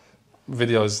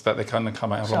videos that they can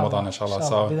come out in Ramadan, inshallah.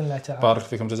 So, barakallahu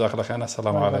fikum, jazakallah khair.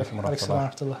 Assalamu alaikum wa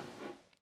rahmatullah.